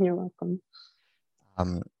 You're welcome.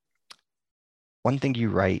 One thing you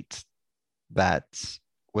write that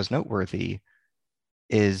was noteworthy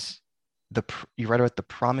is you write about the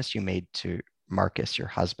promise you made to Marcus, your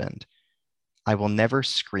husband. I will never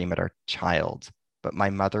scream at our child, but my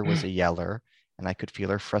mother was a yeller, and I could feel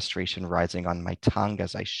her frustration rising on my tongue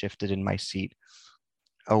as I shifted in my seat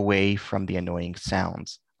away from the annoying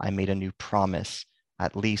sounds. I made a new promise.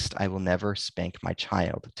 At least I will never spank my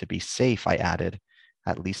child. To be safe, I added,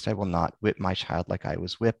 at least I will not whip my child like I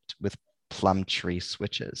was whipped with plum tree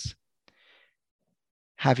switches.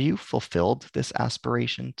 Have you fulfilled this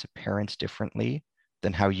aspiration to parent differently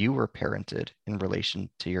than how you were parented in relation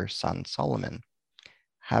to your son, Solomon?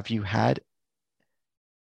 Have you had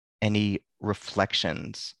any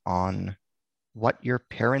reflections on what your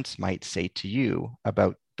parents might say to you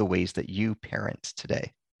about the ways that you parent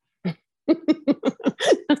today?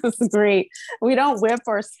 That's great. We don't whip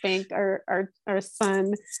or spank our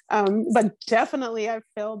son, but definitely I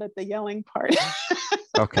failed at the yelling part.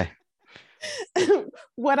 Okay.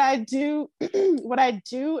 What I do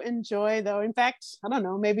enjoy though, in fact, I don't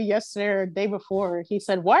know, maybe yesterday or the day before, he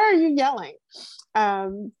said, "Why are you yelling?"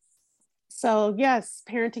 So yes,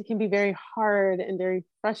 parenting can be very hard and very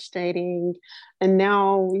frustrating. And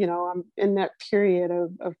now, I'm in that period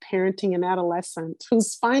of parenting an adolescent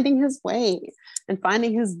who's finding his way and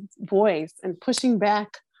finding his voice and pushing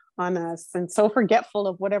back on us and so forgetful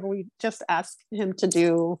of whatever we just asked him to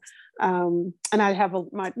do. And I have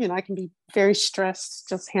I can be very stressed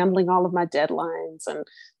just handling all of my deadlines. And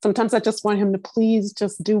sometimes I just want him to please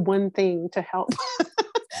just do one thing to help.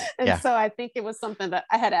 And so I think it was something that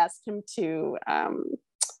I had asked him to,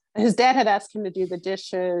 his dad had asked him to do the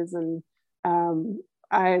dishes. And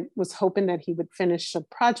I was hoping that he would finish a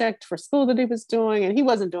project for school that he was doing. And he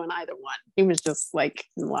wasn't doing either one. He was just like,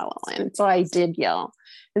 la la la. And so I did yell.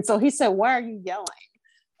 And so he said, "Why are you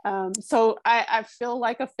yelling?" So I feel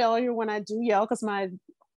like a failure when I do yell, because my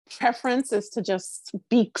preference is to just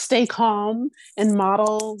stay calm and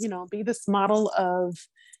model, be this model of,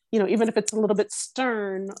 even if it's a little bit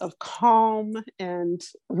stern, of calm and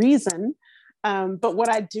reason. But what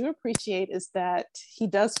I do appreciate is that he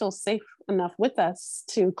does feel safe enough with us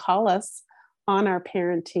to call us on our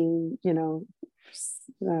parenting,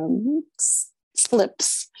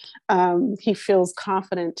 slips. He feels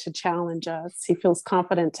confident to challenge us. He feels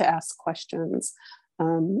confident to ask questions.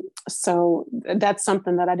 So that's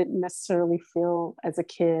something that I didn't necessarily feel as a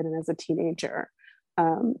kid and as a teenager.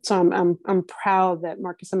 So I'm proud that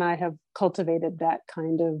Marcus and I have cultivated that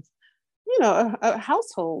kind of, a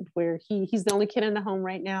household where he's the only kid in the home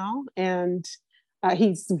right now, and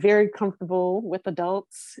he's very comfortable with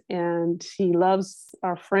adults, and he loves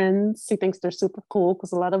our friends. He thinks they're super cool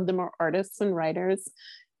because a lot of them are artists and writers,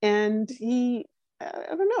 and I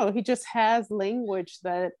don't know, he just has language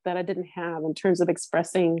that I didn't have in terms of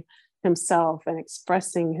expressing himself and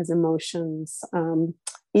expressing his emotions,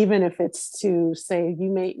 even if it's to say, "You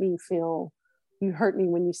made me feel, you hurt me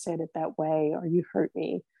when you said it that way," or "You hurt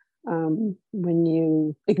me when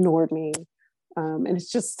you ignored me." And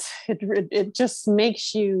it's just, it just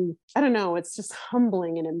makes you, I don't know, it's just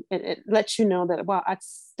humbling, and it lets you know that, wow, I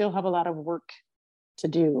still have a lot of work to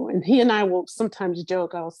do. And he and I will sometimes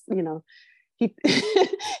joke, he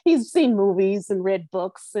he's seen movies and read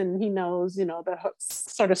books, and he knows, the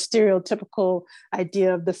sort of stereotypical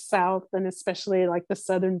idea of the South, and especially like the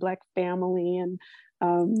Southern Black family, and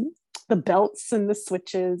the belts and the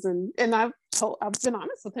switches. And I've been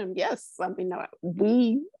honest with him. Yes, I mean,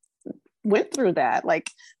 we went through that.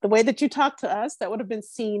 Like the way that you talk to us, that would have been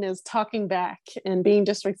seen as talking back and being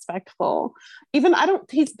disrespectful. Even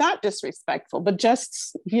he's not disrespectful, but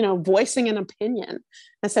just, voicing an opinion.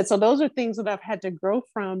 I said, so those are things that I've had to grow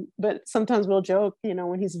from. But sometimes we'll joke,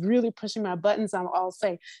 when he's really pushing my buttons, I'll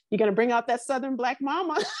say, "You're going to bring out that Southern Black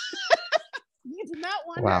mama." You do not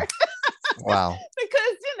want her. Wow.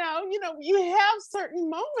 Because, you have certain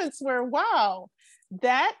moments where, wow,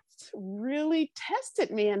 that really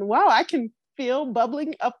tested me. And wow, I can feel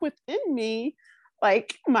bubbling up within me,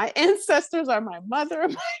 like my ancestors are my mother.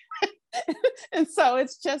 And so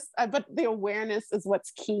it's just, but the awareness is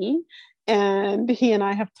what's key. And he and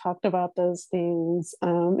I have talked about those things,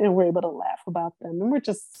 and we're able to laugh about them. And we're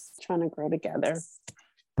just trying to grow together.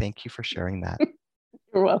 Thank you for sharing that.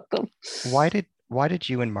 You're welcome. Why did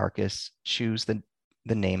you and Marcus choose the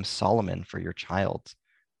name Solomon for your child?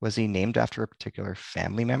 Was he named after a particular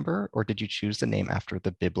family member, or did you choose the name after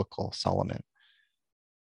the biblical Solomon?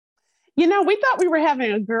 We thought we were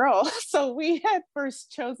having a girl. So we had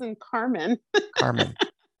first chosen Carmen. Carmen.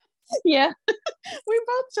 Yeah. We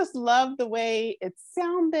both just loved the way it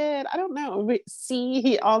sounded. I don't know.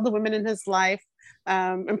 All the women in his life,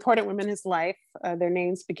 important women in his life, their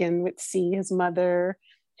names begin with C. His mother,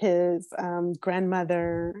 his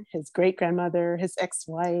grandmother, his great grandmother, his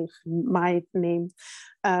ex-wife, my name.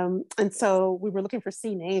 And so we were looking for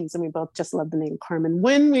C names, and we both just loved the name Carmen.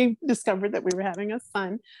 When we discovered that we were having a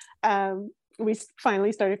son, we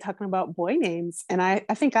finally started talking about boy names. And I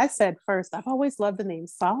think I said first, I've always loved the name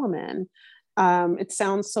Solomon. It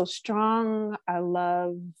sounds so strong.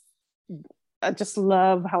 I just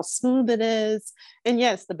love how smooth it is. And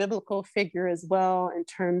yes, the biblical figure as well, in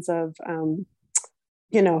terms of,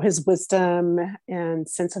 his wisdom and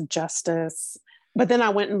sense of justice. But then I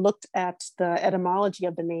went and looked at the etymology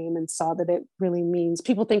of the name and saw that it really means,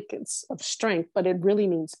 people think it's of strength, but it really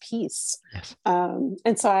means peace. Yes.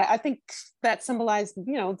 And so I think that symbolized,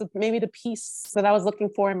 maybe the peace that I was looking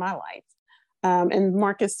for in my life. And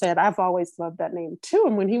Marcus said, I've always loved that name too.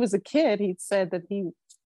 And when he was a kid, he said that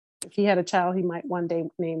if he had a child, he might one day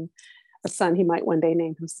name a son, he might one day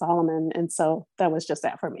name him Solomon. And so that was just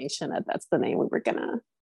affirmation that that's the name we were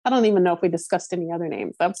I don't even know if we discussed any other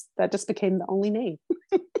names. That just became the only name.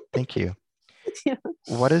 Thank you. Yeah.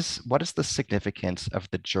 What is the significance of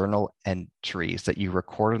the journal entries that you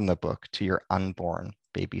recorded in the book to your unborn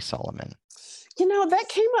baby Solomon? That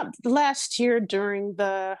came up last year during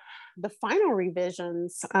the final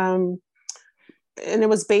revisions. And it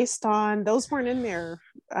was based on, those weren't in there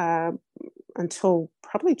until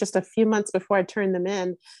probably just a few months before I turned them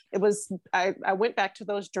in. I went back to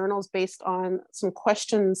those journals based on some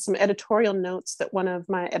questions, some editorial notes that one of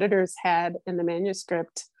my editors had in the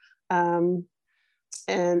manuscript. And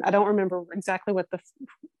I don't remember exactly what the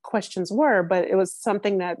questions were, but it was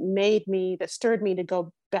something that stirred me to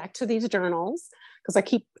go back to these journals, because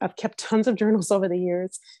I've kept tons of journals over the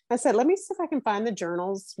years. I said, let me see if I can find the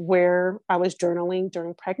journals where I was journaling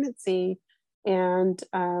during pregnancy. And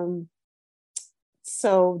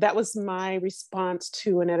so that was my response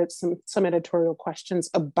to some editorial questions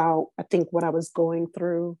about, I think, what I was going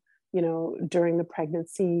through, during the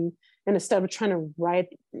pregnancy. And instead of trying to write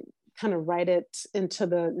it into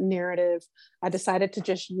the narrative, I decided to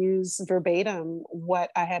just use verbatim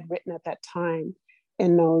what I had written at that time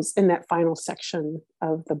in that final section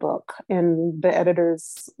of the book. And the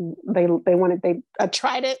editors, I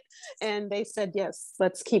tried it, and they said, yes,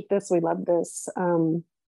 let's keep this. We love this.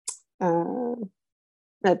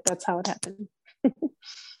 That's how it happened.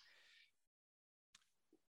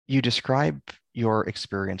 You describe your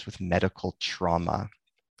experience with medical trauma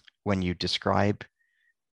when you describe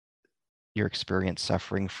your experience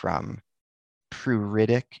suffering from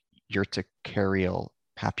pruritic urticarial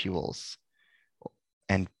papules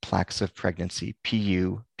and plaques of pregnancy,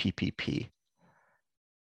 PUPPP.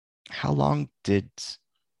 How long did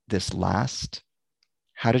this last?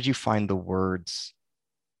 How did you find the words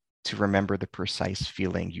to remember the precise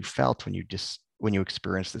feeling you felt when you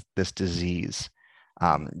experienced this disease?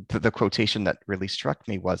 The quotation that really struck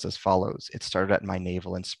me was as follows: it started at my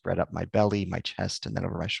navel and spread up my belly, my chest, and then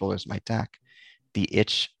over my shoulders, my neck. The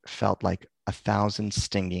itch felt like 1,000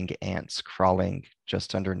 stinging ants crawling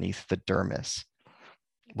just underneath the dermis.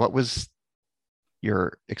 What was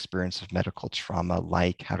your experience of medical trauma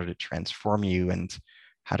like? How did it transform you? And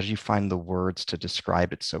how did you find the words to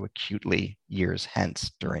describe it so acutely years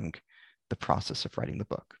hence during the process of writing the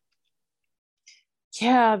book?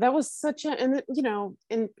 Yeah, that was and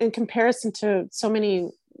in comparison to so many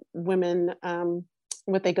women,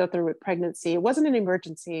 what they go through with pregnancy, it wasn't an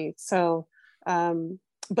emergency. So,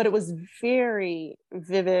 but it was very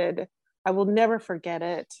vivid. I will never forget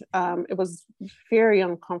it. It was very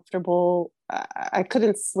uncomfortable. I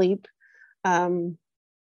couldn't sleep.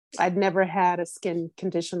 I'd never had a skin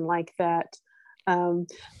condition like that.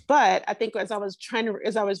 But I think as I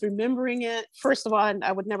was remembering it, first of all,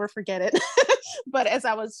 I would never forget it. But as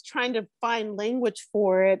I was trying to find language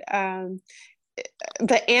for it,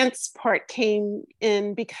 the ants part came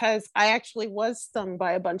in because I actually was stung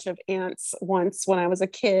by a bunch of ants once when I was a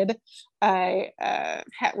kid.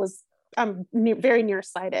 I'm very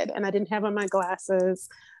nearsighted, and I didn't have on my glasses.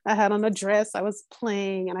 I had on a dress. I was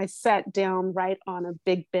playing, and I sat down right on a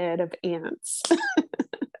big bed of ants.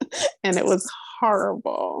 And it was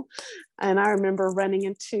horrible. And I remember running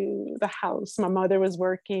into the house. My mother was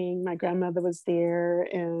working, my grandmother was there,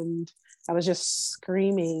 and I was just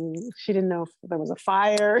screaming. She didn't know if there was a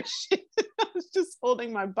fire. I was just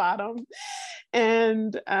holding my bottom.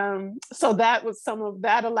 And so that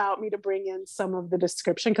allowed me to bring in some of the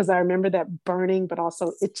description, because I remember that burning but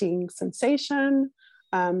also itching sensation.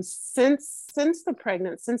 Since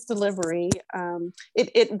delivery,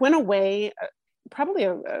 it went away. Probably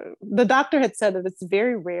the doctor had said that it's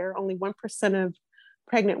very rare. Only 1% of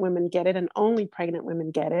pregnant women get it, and only pregnant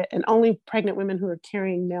women get it, and only pregnant women who are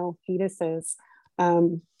carrying male fetuses.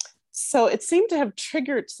 So it seemed to have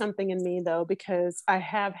triggered something in me, though, because I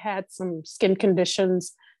have had some skin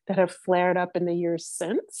conditions that have flared up in the years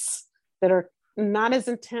since that are not as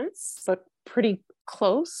intense, but pretty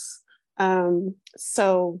close.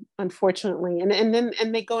 So unfortunately,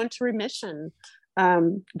 and they go into remission.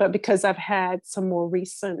 But because I've had some more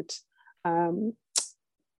recent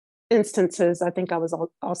instances, I think I was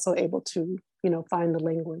also able to, find the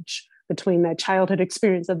language between that childhood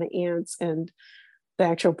experience of the ants and the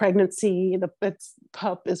actual pregnancy. It's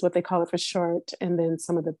PUP is what they call it for short, and then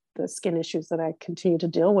some of the skin issues that I continue to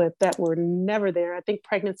deal with that were never there. I think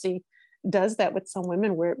pregnancy does that with some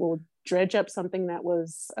women, where it will dredge up something that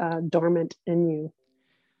was dormant in you.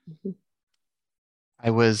 Mm-hmm.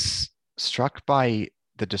 I was struck by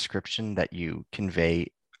the description that you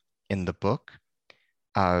convey in the book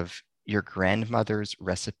of your grandmother's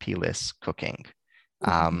recipe-less cooking.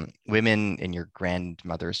 Women in your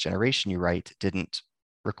grandmother's generation, you write, didn't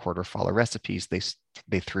record or follow recipes.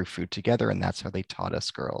 They threw food together, and that's how they taught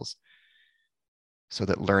us girls. So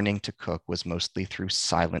that learning to cook was mostly through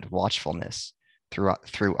silent watchfulness,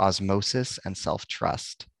 through osmosis and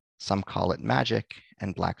self-trust. Some call it magic,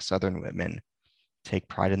 and Black Southern women take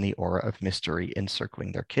pride in the aura of mystery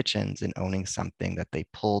encircling their kitchens and owning something that they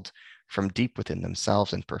pulled from deep within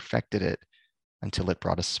themselves and perfected it until it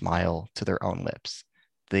brought a smile to their own lips.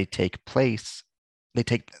 They take pride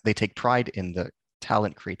in the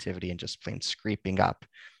talent, creativity, and just plain scraping up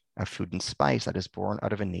of food and spice that is born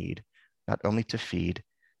out of a need, not only to feed,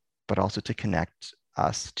 but also to connect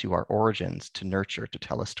us to our origins, to nurture, to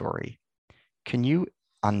tell a story. Can you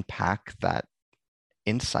unpack that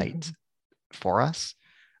insight for us?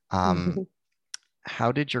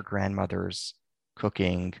 How did your grandmother's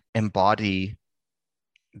cooking embody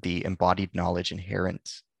the embodied knowledge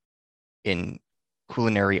inherent in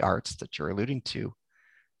culinary arts that you're alluding to?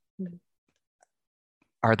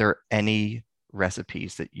 Are there any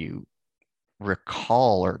recipes that you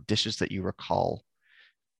recall or dishes that you recall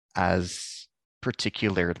as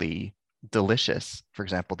particularly delicious? For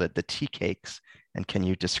example, the tea cakes, and can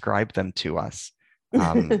you describe them to us?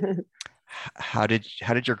 How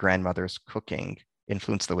did your grandmother's cooking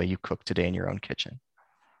influence the way you cook today in your own kitchen?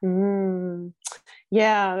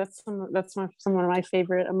 Yeah, that's among my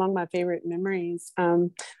favorite memories. So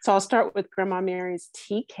I'll start with Grandma Mary's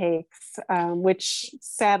tea cakes, which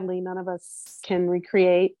sadly none of us can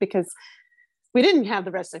recreate because we didn't have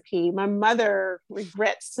the recipe. My mother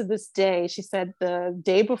regrets to this day. She said the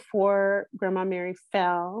day before Grandma Mary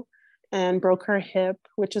fell and broke her hip,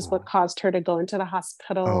 which is what caused her to go into the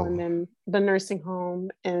hospital and then the nursing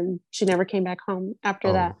home, and she never came back home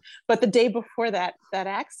after that. But the day before that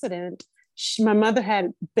accident, my mother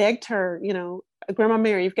had begged her, Grandma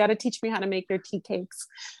Mary, you've got to teach me how to make your tea cakes.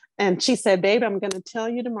 And she said, babe, I'm going to tell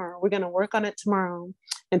you tomorrow. We're going to work on it tomorrow.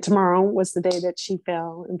 And tomorrow was the day that she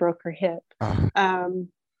fell and broke her hip.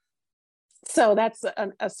 So that's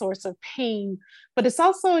a source of pain, but it's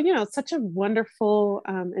also, such a wonderful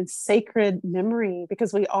and sacred memory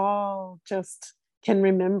because we all just can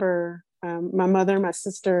remember, my mother, my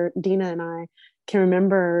sister, Dina, and I can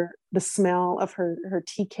remember the smell of her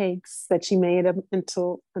tea cakes that she made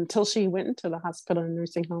until she went into the hospital and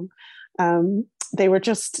nursing home. They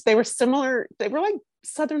were similar. They were like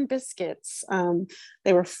Southern biscuits.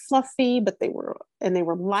 They were fluffy, but they were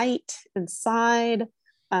light inside.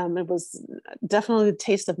 It was definitely the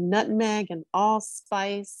taste of nutmeg and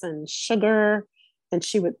allspice and sugar. And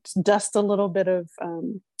she would dust a little bit of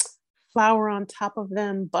flour on top of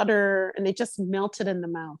them, butter, and they just melted in the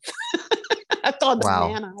mouth. I thought the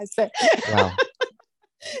manna, I said. Wow.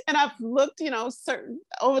 And I've looked,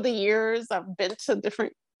 over the years, I've been to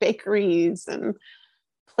different bakeries and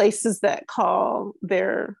places that call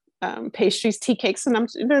their pastries tea cakes, and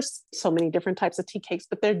there's so many different types of tea cakes,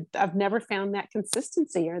 but I've never found that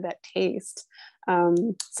consistency or that taste.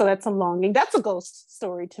 So that's a longing. That's a ghost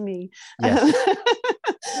story to me. Yes.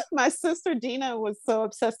 My sister Dina was so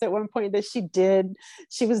obsessed at one point that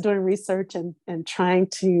she was doing research and trying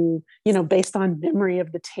to, based on memory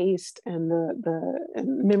of the taste and the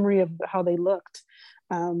memory of how they looked,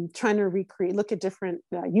 trying to look at different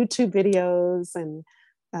YouTube videos and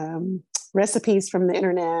recipes from the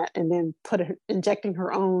internet, and then injecting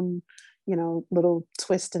her own, little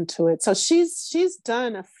twist into it. So she's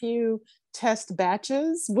done a few test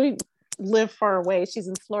batches. live far away. She's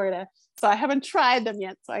in Florida. So I haven't tried them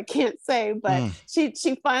yet, so I can't say, but she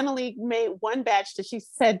finally made one batch that she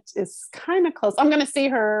said is kind of close. I'm going to see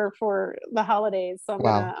her for the holidays, so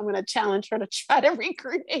I'm going to challenge her to try to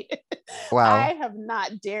recreate it. Wow. I have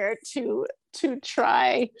not dared to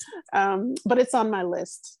try, but it's on my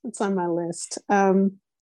list. It's on my list. And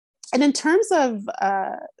in terms of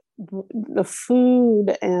the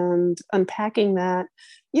food and unpacking that,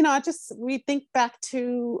 we think back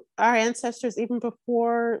to our ancestors even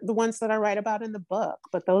before the ones that I write about in the book,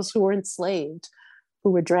 but those who were enslaved,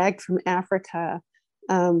 who were dragged from Africa,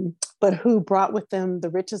 but who brought with them the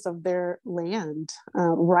riches of their land,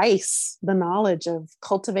 rice, the knowledge of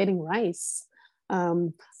cultivating rice,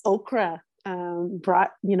 okra,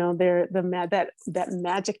 brought that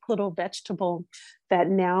magic little vegetable that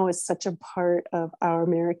now is such a part of our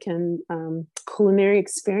American culinary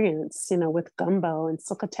experience, with gumbo and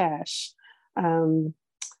succotash, and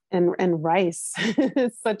rice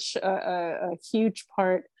is such a huge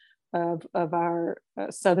part of our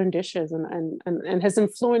Southern dishes, and has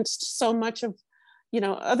influenced so much of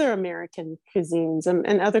other American cuisines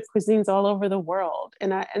and other cuisines all over the world.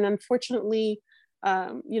 And unfortunately,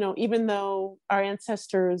 even though our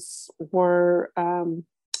ancestors were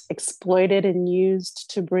exploited and used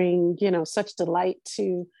to bring, such delight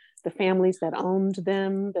to the families that owned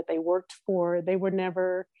them, that they worked for, they were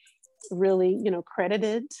never really,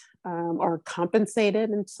 credited or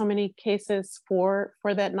compensated in so many cases for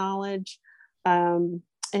that knowledge. And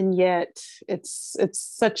yet it's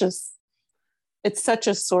such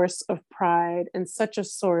a source of pride and such a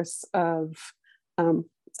source of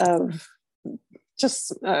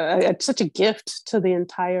just such a gift to the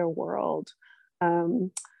entire world.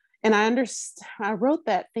 And I wrote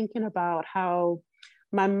that thinking about how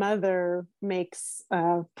my mother makes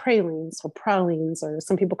pralines or pralines, or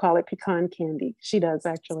some people call it pecan candy. She does,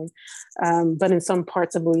 actually. But in some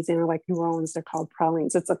parts of Louisiana, like New Orleans, they're called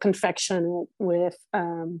pralines. It's a confection with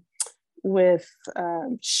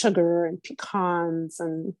sugar and pecans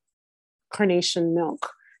and carnation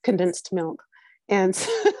milk, condensed milk. And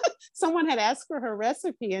someone had asked for her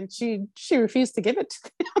recipe, and she refused to give it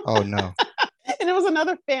to them. Oh, no. And it was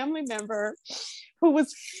another family member who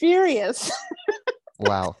was furious.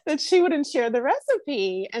 Wow. That she wouldn't share the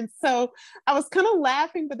recipe. And so I was kind of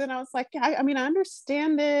laughing, but then I was like, I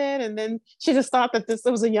understand it. And then she just thought that it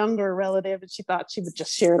was a younger relative, and she thought she would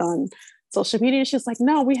just share it on social media. She's like,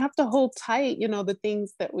 no, we have to hold tight, the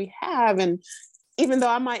things that we have. And even though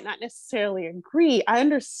I might not necessarily agree, I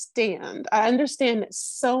understand that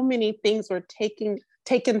so many things were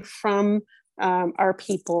taken from our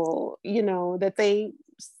people, that they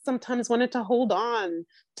sometimes wanted to hold on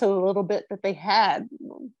to a little bit that they had,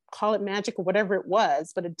 call it magic or whatever it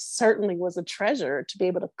was, but it certainly was a treasure to be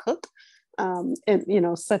able to cook and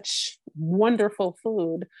such wonderful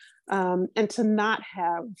food, and to not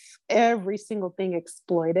have every single thing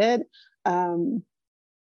exploited,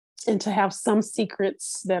 and to have some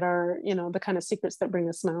secrets that are, the kind of secrets that bring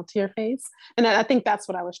a smile to your face. And I think that's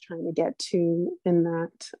what I was trying to get to in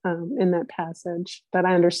that passage, that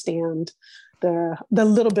I understand the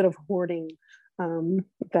little bit of hoarding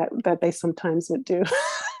that they sometimes would do.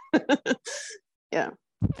 Yeah.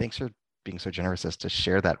 Thanks for being so generous as to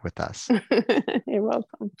share that with us. You're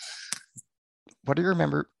welcome. What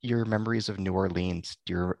are your memories of New Orleans?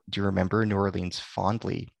 Do you remember New Orleans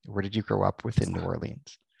fondly? Where did you grow up within New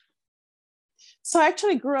Orleans? So I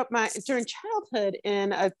actually grew up during childhood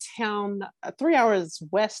in a town 3 hours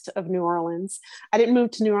west of New Orleans. I didn't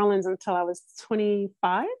move to New Orleans until I was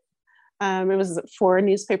 25. It was for a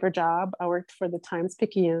newspaper job. I worked for the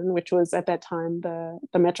Times-Picayune, which was at that time the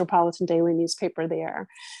metropolitan daily newspaper there.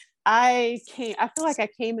 I feel like I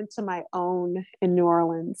came into my own in New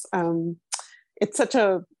Orleans. It's such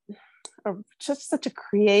such a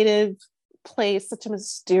creative place, such a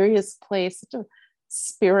mysterious place, such a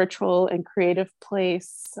spiritual and creative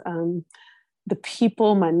place. The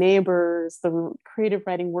people, my neighbors, the creative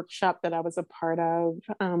writing workshop that I was a part of,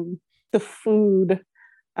 the food,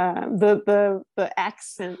 the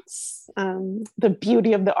accents, the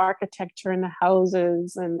beauty of the architecture and the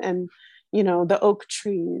houses, and the oak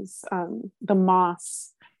trees, the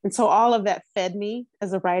moss. And so all of that fed me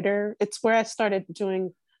as a writer. It's where I started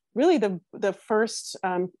doing really the first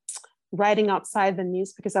writing outside the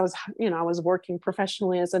news, because I was working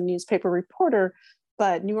professionally as a newspaper reporter,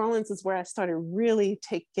 but New Orleans is where I started really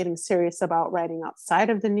getting serious about writing outside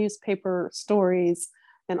of the newspaper stories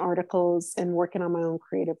and articles and working on my own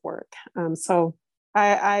creative work. So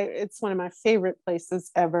it's one of my favorite places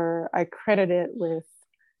ever. I credit it with,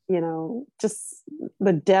 just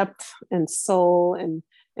the depth and soul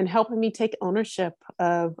and and helping me take ownership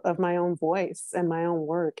of my own voice and my own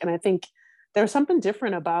work. And I think there's something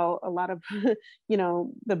different about a lot of,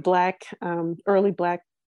 the Black, early Black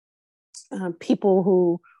people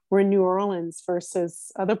who were in New Orleans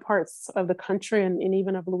versus other parts of the country and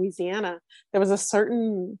even of Louisiana. There was a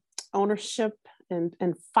certain ownership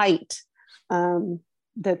and fight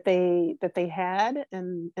that they had,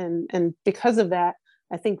 and because of that,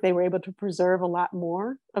 I think they were able to preserve a lot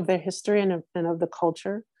more of their history and of the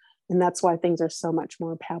culture, and that's why things are so much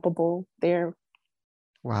more palpable there.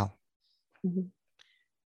 Wow. Mm-hmm.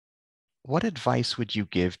 What advice would you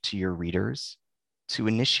give to your readers to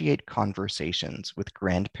initiate conversations with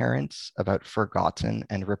grandparents about forgotten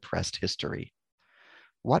and repressed history?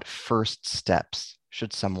 What first steps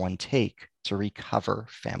should someone take to recover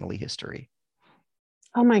family history?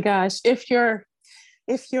 Oh my gosh, if your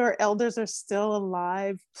elders are still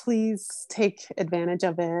alive, please take advantage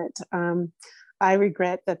of it. I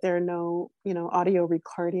regret that there are no, audio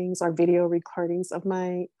recordings or video recordings of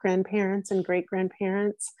my grandparents and great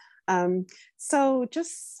grandparents. So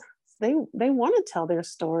just they want to tell their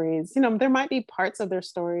stories. There might be parts of their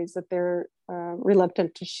stories that they're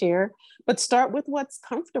reluctant to share, but start with what's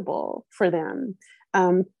comfortable for them.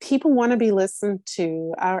 People want to be listened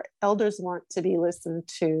to. Our elders want to be listened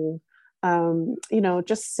to.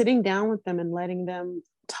 Just sitting down with them and letting them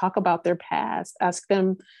talk about their past, ask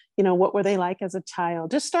them, what were they like as a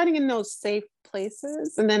child, just starting in those safe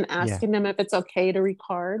places and then asking them if it's okay to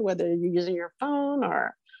record, whether you're using your phone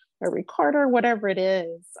or a recorder, whatever it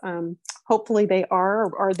is. Hopefully they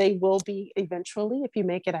are, or they will be eventually, if you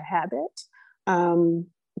make it a habit.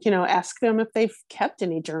 Ask them if they've kept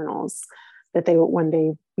any journals that they would one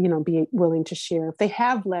day, be willing to share. If they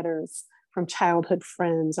have letters from childhood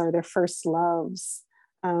friends or their first loves,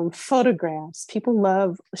 photographs. People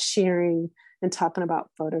love sharing and talking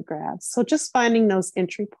about photographs. So just finding those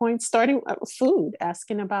entry points, starting with food,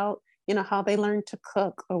 asking about, how they learned to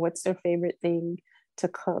cook or what's their favorite thing to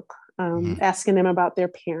cook, asking them about their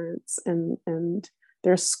parents and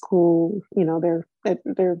their school, their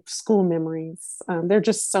school memories. There are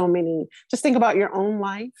just so many. Just think about your own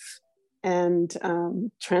life and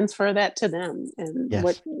transfer that to them and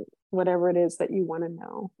whatever it is that you want to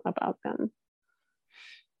know about them.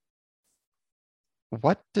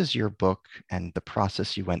 What does your book and the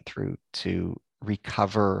process you went through to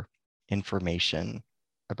recover information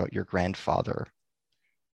about your grandfather,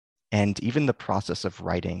 and even the process of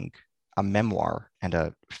writing a memoir and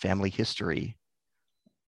a family history,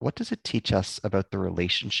 what does it teach us about the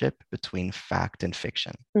relationship between fact and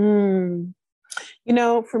fiction? For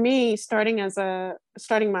me, starting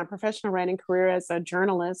my professional writing career as a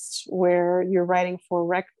journalist, where you're writing for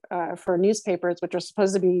newspapers, which are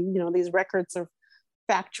supposed to be, these records of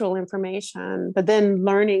factual information, but then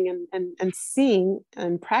learning and seeing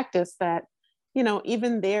and practice that,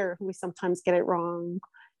 even there, we sometimes get it wrong,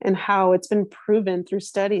 and how it's been proven through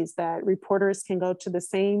studies that reporters can go to the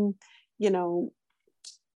same,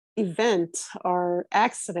 event or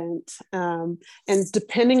accident, and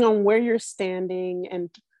depending on where you're standing and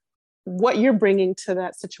what you're bringing to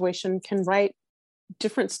that situation, can write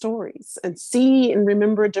different stories and see and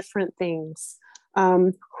remember different things.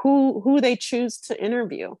 Who they choose to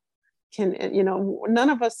interview can, none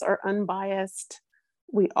of us are unbiased.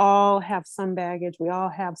 We all have some baggage. We all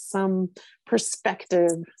have some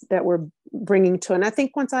perspective that we're bringing to it. And I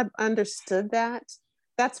think once I've understood that,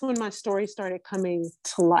 that's when my story started coming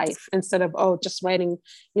to life, instead of, just writing,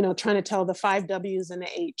 trying to tell the 5 W's and the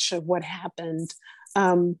H of what happened.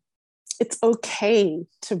 It's okay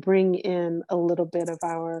to bring in a little bit of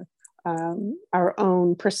our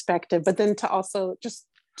own perspective, but then to also just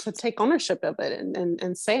to take ownership of it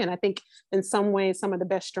and say, and I think in some ways, some of the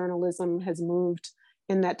best journalism has moved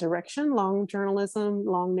in that direction, long journalism,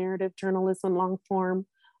 long narrative journalism, long form,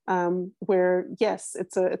 where yes,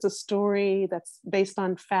 it's a story that's based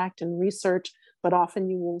on fact and research, but often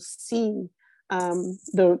you will see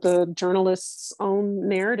the journalist's own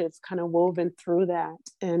narrative kind of woven through that.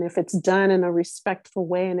 And if it's done in a respectful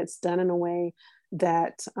way, and it's done in a way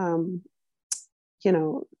that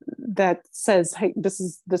that says, hey, this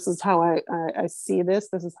is how I see this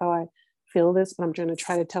is how I feel this, but I'm going to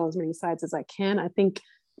try to tell as many sides as I can. I think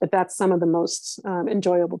that's some of the most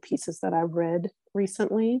enjoyable pieces that I've read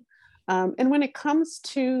recently. And when it comes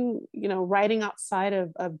to, writing outside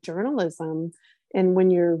of journalism, and when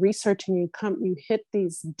you're researching, you hit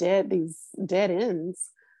these dead ends,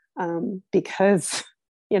 because,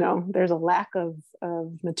 there's a lack of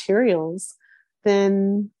materials,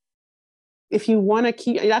 then if you want to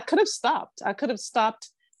keep, I could have stopped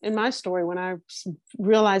in my story when I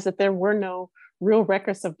realized that there were no real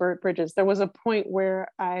records of burnt bridges. There was a point where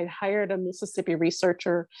I hired a Mississippi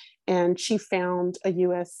researcher, and she found a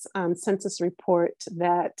US Census report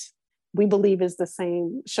that we believe is the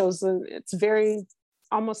same, shows it's very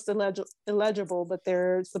almost illegible, but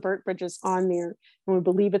there's the burnt bridges on there, and we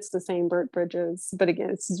believe it's the same burnt bridges. But again,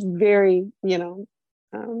 it's very,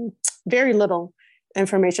 very little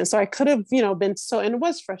information. So I could have, been so, and it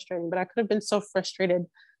was frustrating, but I could have been so frustrated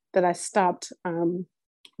that I stopped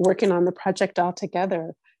working on the project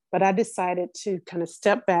altogether. But I decided to kind of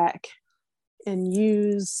step back and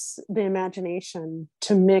use the imagination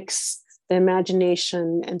to mix the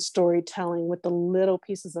imagination and storytelling with the little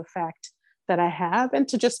pieces of fact that I have, and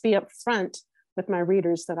to just be upfront with my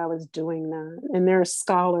readers that I was doing that. And there are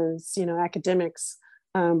scholars, academics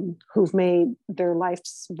who've made their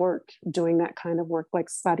life's work doing that kind of work, like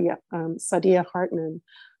Saidiya Hartman,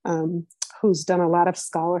 who's done a lot of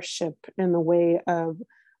scholarship in the way of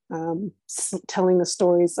telling the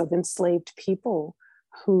stories of enslaved people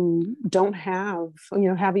who don't have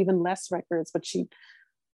even less records, but she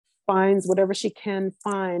finds whatever she can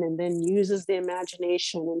find and then uses the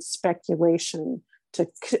imagination and speculation to,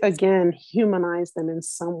 again, humanize them in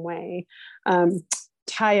some way.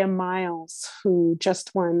 Taya Miles, who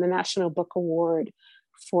just won the National Book Award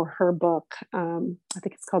for her book, I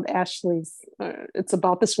think it's called Ashley's, it's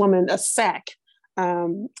about this woman, a sack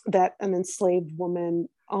that an enslaved woman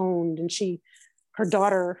owned, and her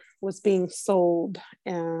daughter was being sold,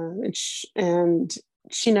 and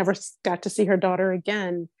she never got to see her daughter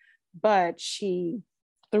again, but she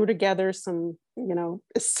threw together some,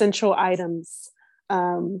 essential items,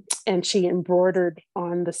 and she embroidered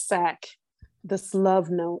on the sack this love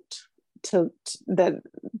note that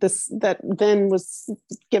then was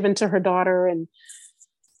given to her daughter, and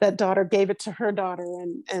that daughter gave it to her daughter,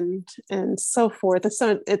 and so forth. And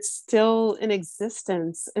so it's still in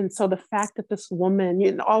existence. And so the fact that this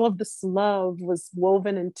woman, all of this love was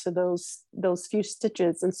woven into those few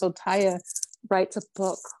stitches. And so Taya writes a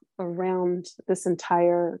book around this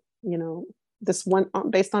entire, this one,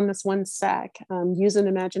 based on this one sack, using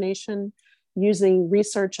imagination, using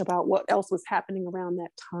research about what else was happening around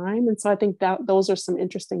that time. And so I think that those are some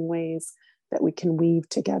interesting ways that we can weave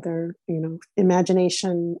together,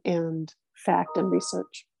 imagination and fact and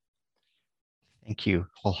research. Thank you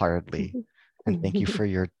wholeheartedly. And thank you for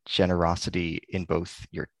your generosity in both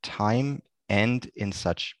your time and in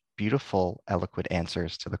such beautiful, eloquent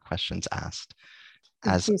answers to the questions asked.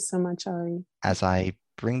 Thank you so much, Ari. As I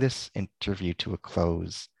bring this interview to a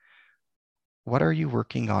close, what are you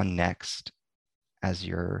working on next as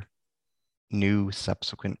your new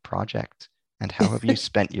subsequent project? And how have you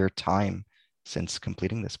spent your time since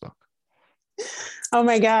completing this book? Oh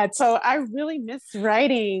my God. So I really miss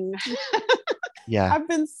writing. Yeah. I've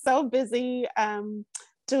been so busy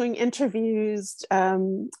doing interviews,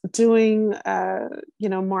 doing,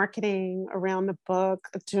 marketing around the book,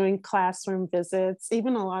 doing classroom visits.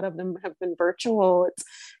 Even a lot of them have been virtual.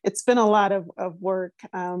 It's been a lot of work,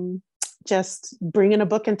 just bringing a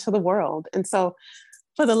book into the world. And so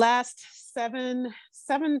for the last 7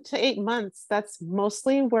 to 8 months, that's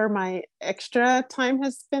mostly where my extra time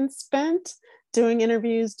has been spent, doing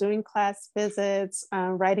interviews, doing class visits,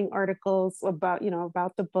 writing articles about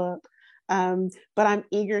the book. But I'm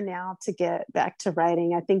eager now to get back to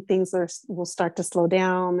writing. I think things will start to slow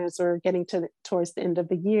down as we're getting towards the end of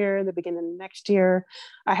the year, the beginning of next year.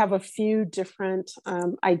 I have a few different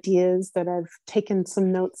ideas that I've taken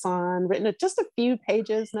some notes on, written just a few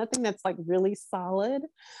pages, nothing that's like really solid.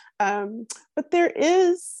 But there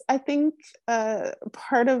is, I think,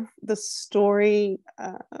 part of the story,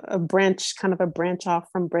 a branch off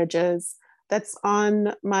from Bridges, that's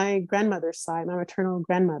on my grandmother's side, my maternal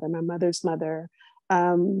grandmother, my mother's mother.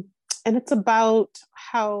 And it's about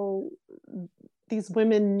how these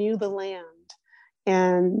women knew the land,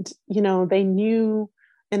 and, they knew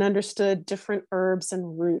and understood different herbs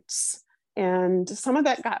and roots. And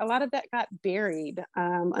a lot of that got buried,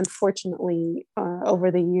 unfortunately,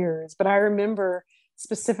 over the years. But I remember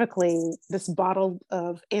specifically this bottle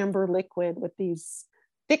of amber liquid with these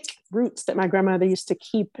thick roots that my grandmother used to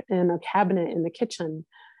keep in a cabinet in the kitchen.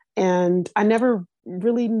 And I never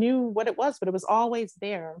really knew what it was, but it was always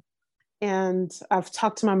there. And I've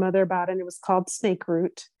talked to my mother about it, and it was called snake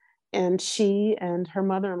root. And she and her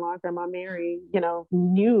mother-in-law, Grandma Mary,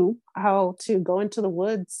 knew how to go into the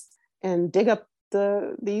woods and dig up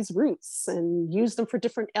these roots and use them for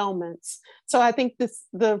different ailments. So I think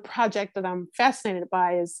the project that I'm fascinated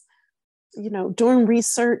by is, doing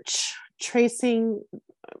research, tracing,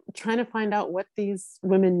 trying to find out what these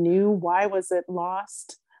women knew, why was it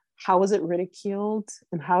lost, how was it ridiculed,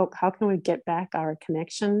 and how can we get back our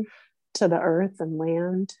connection to the earth and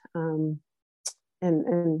land, and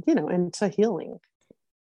and to healing.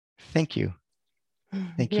 Thank you.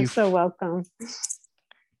 Thank You're you. so welcome.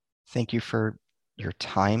 Thank you for your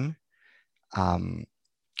time. I'm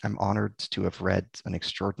honored to have read an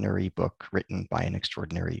extraordinary book written by an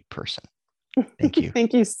extraordinary person. Thank you.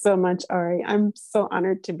 Thank you so much, Ari. I'm so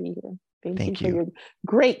honored to be here. Thank you for your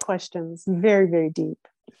great questions. Very, very deep.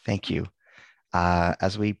 Thank you.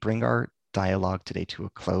 As we bring our dialogue today to a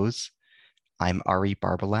close, I'm Ari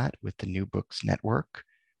Barbalat with the New Books Network,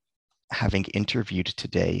 having interviewed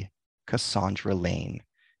today Cassandra Lane.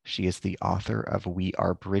 She is the author of We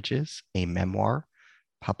Are Bridges, a memoir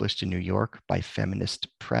published in New York by Feminist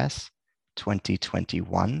Press,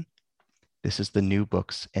 2021. This is the New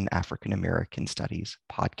Books in African American Studies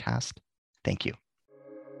podcast. Thank you.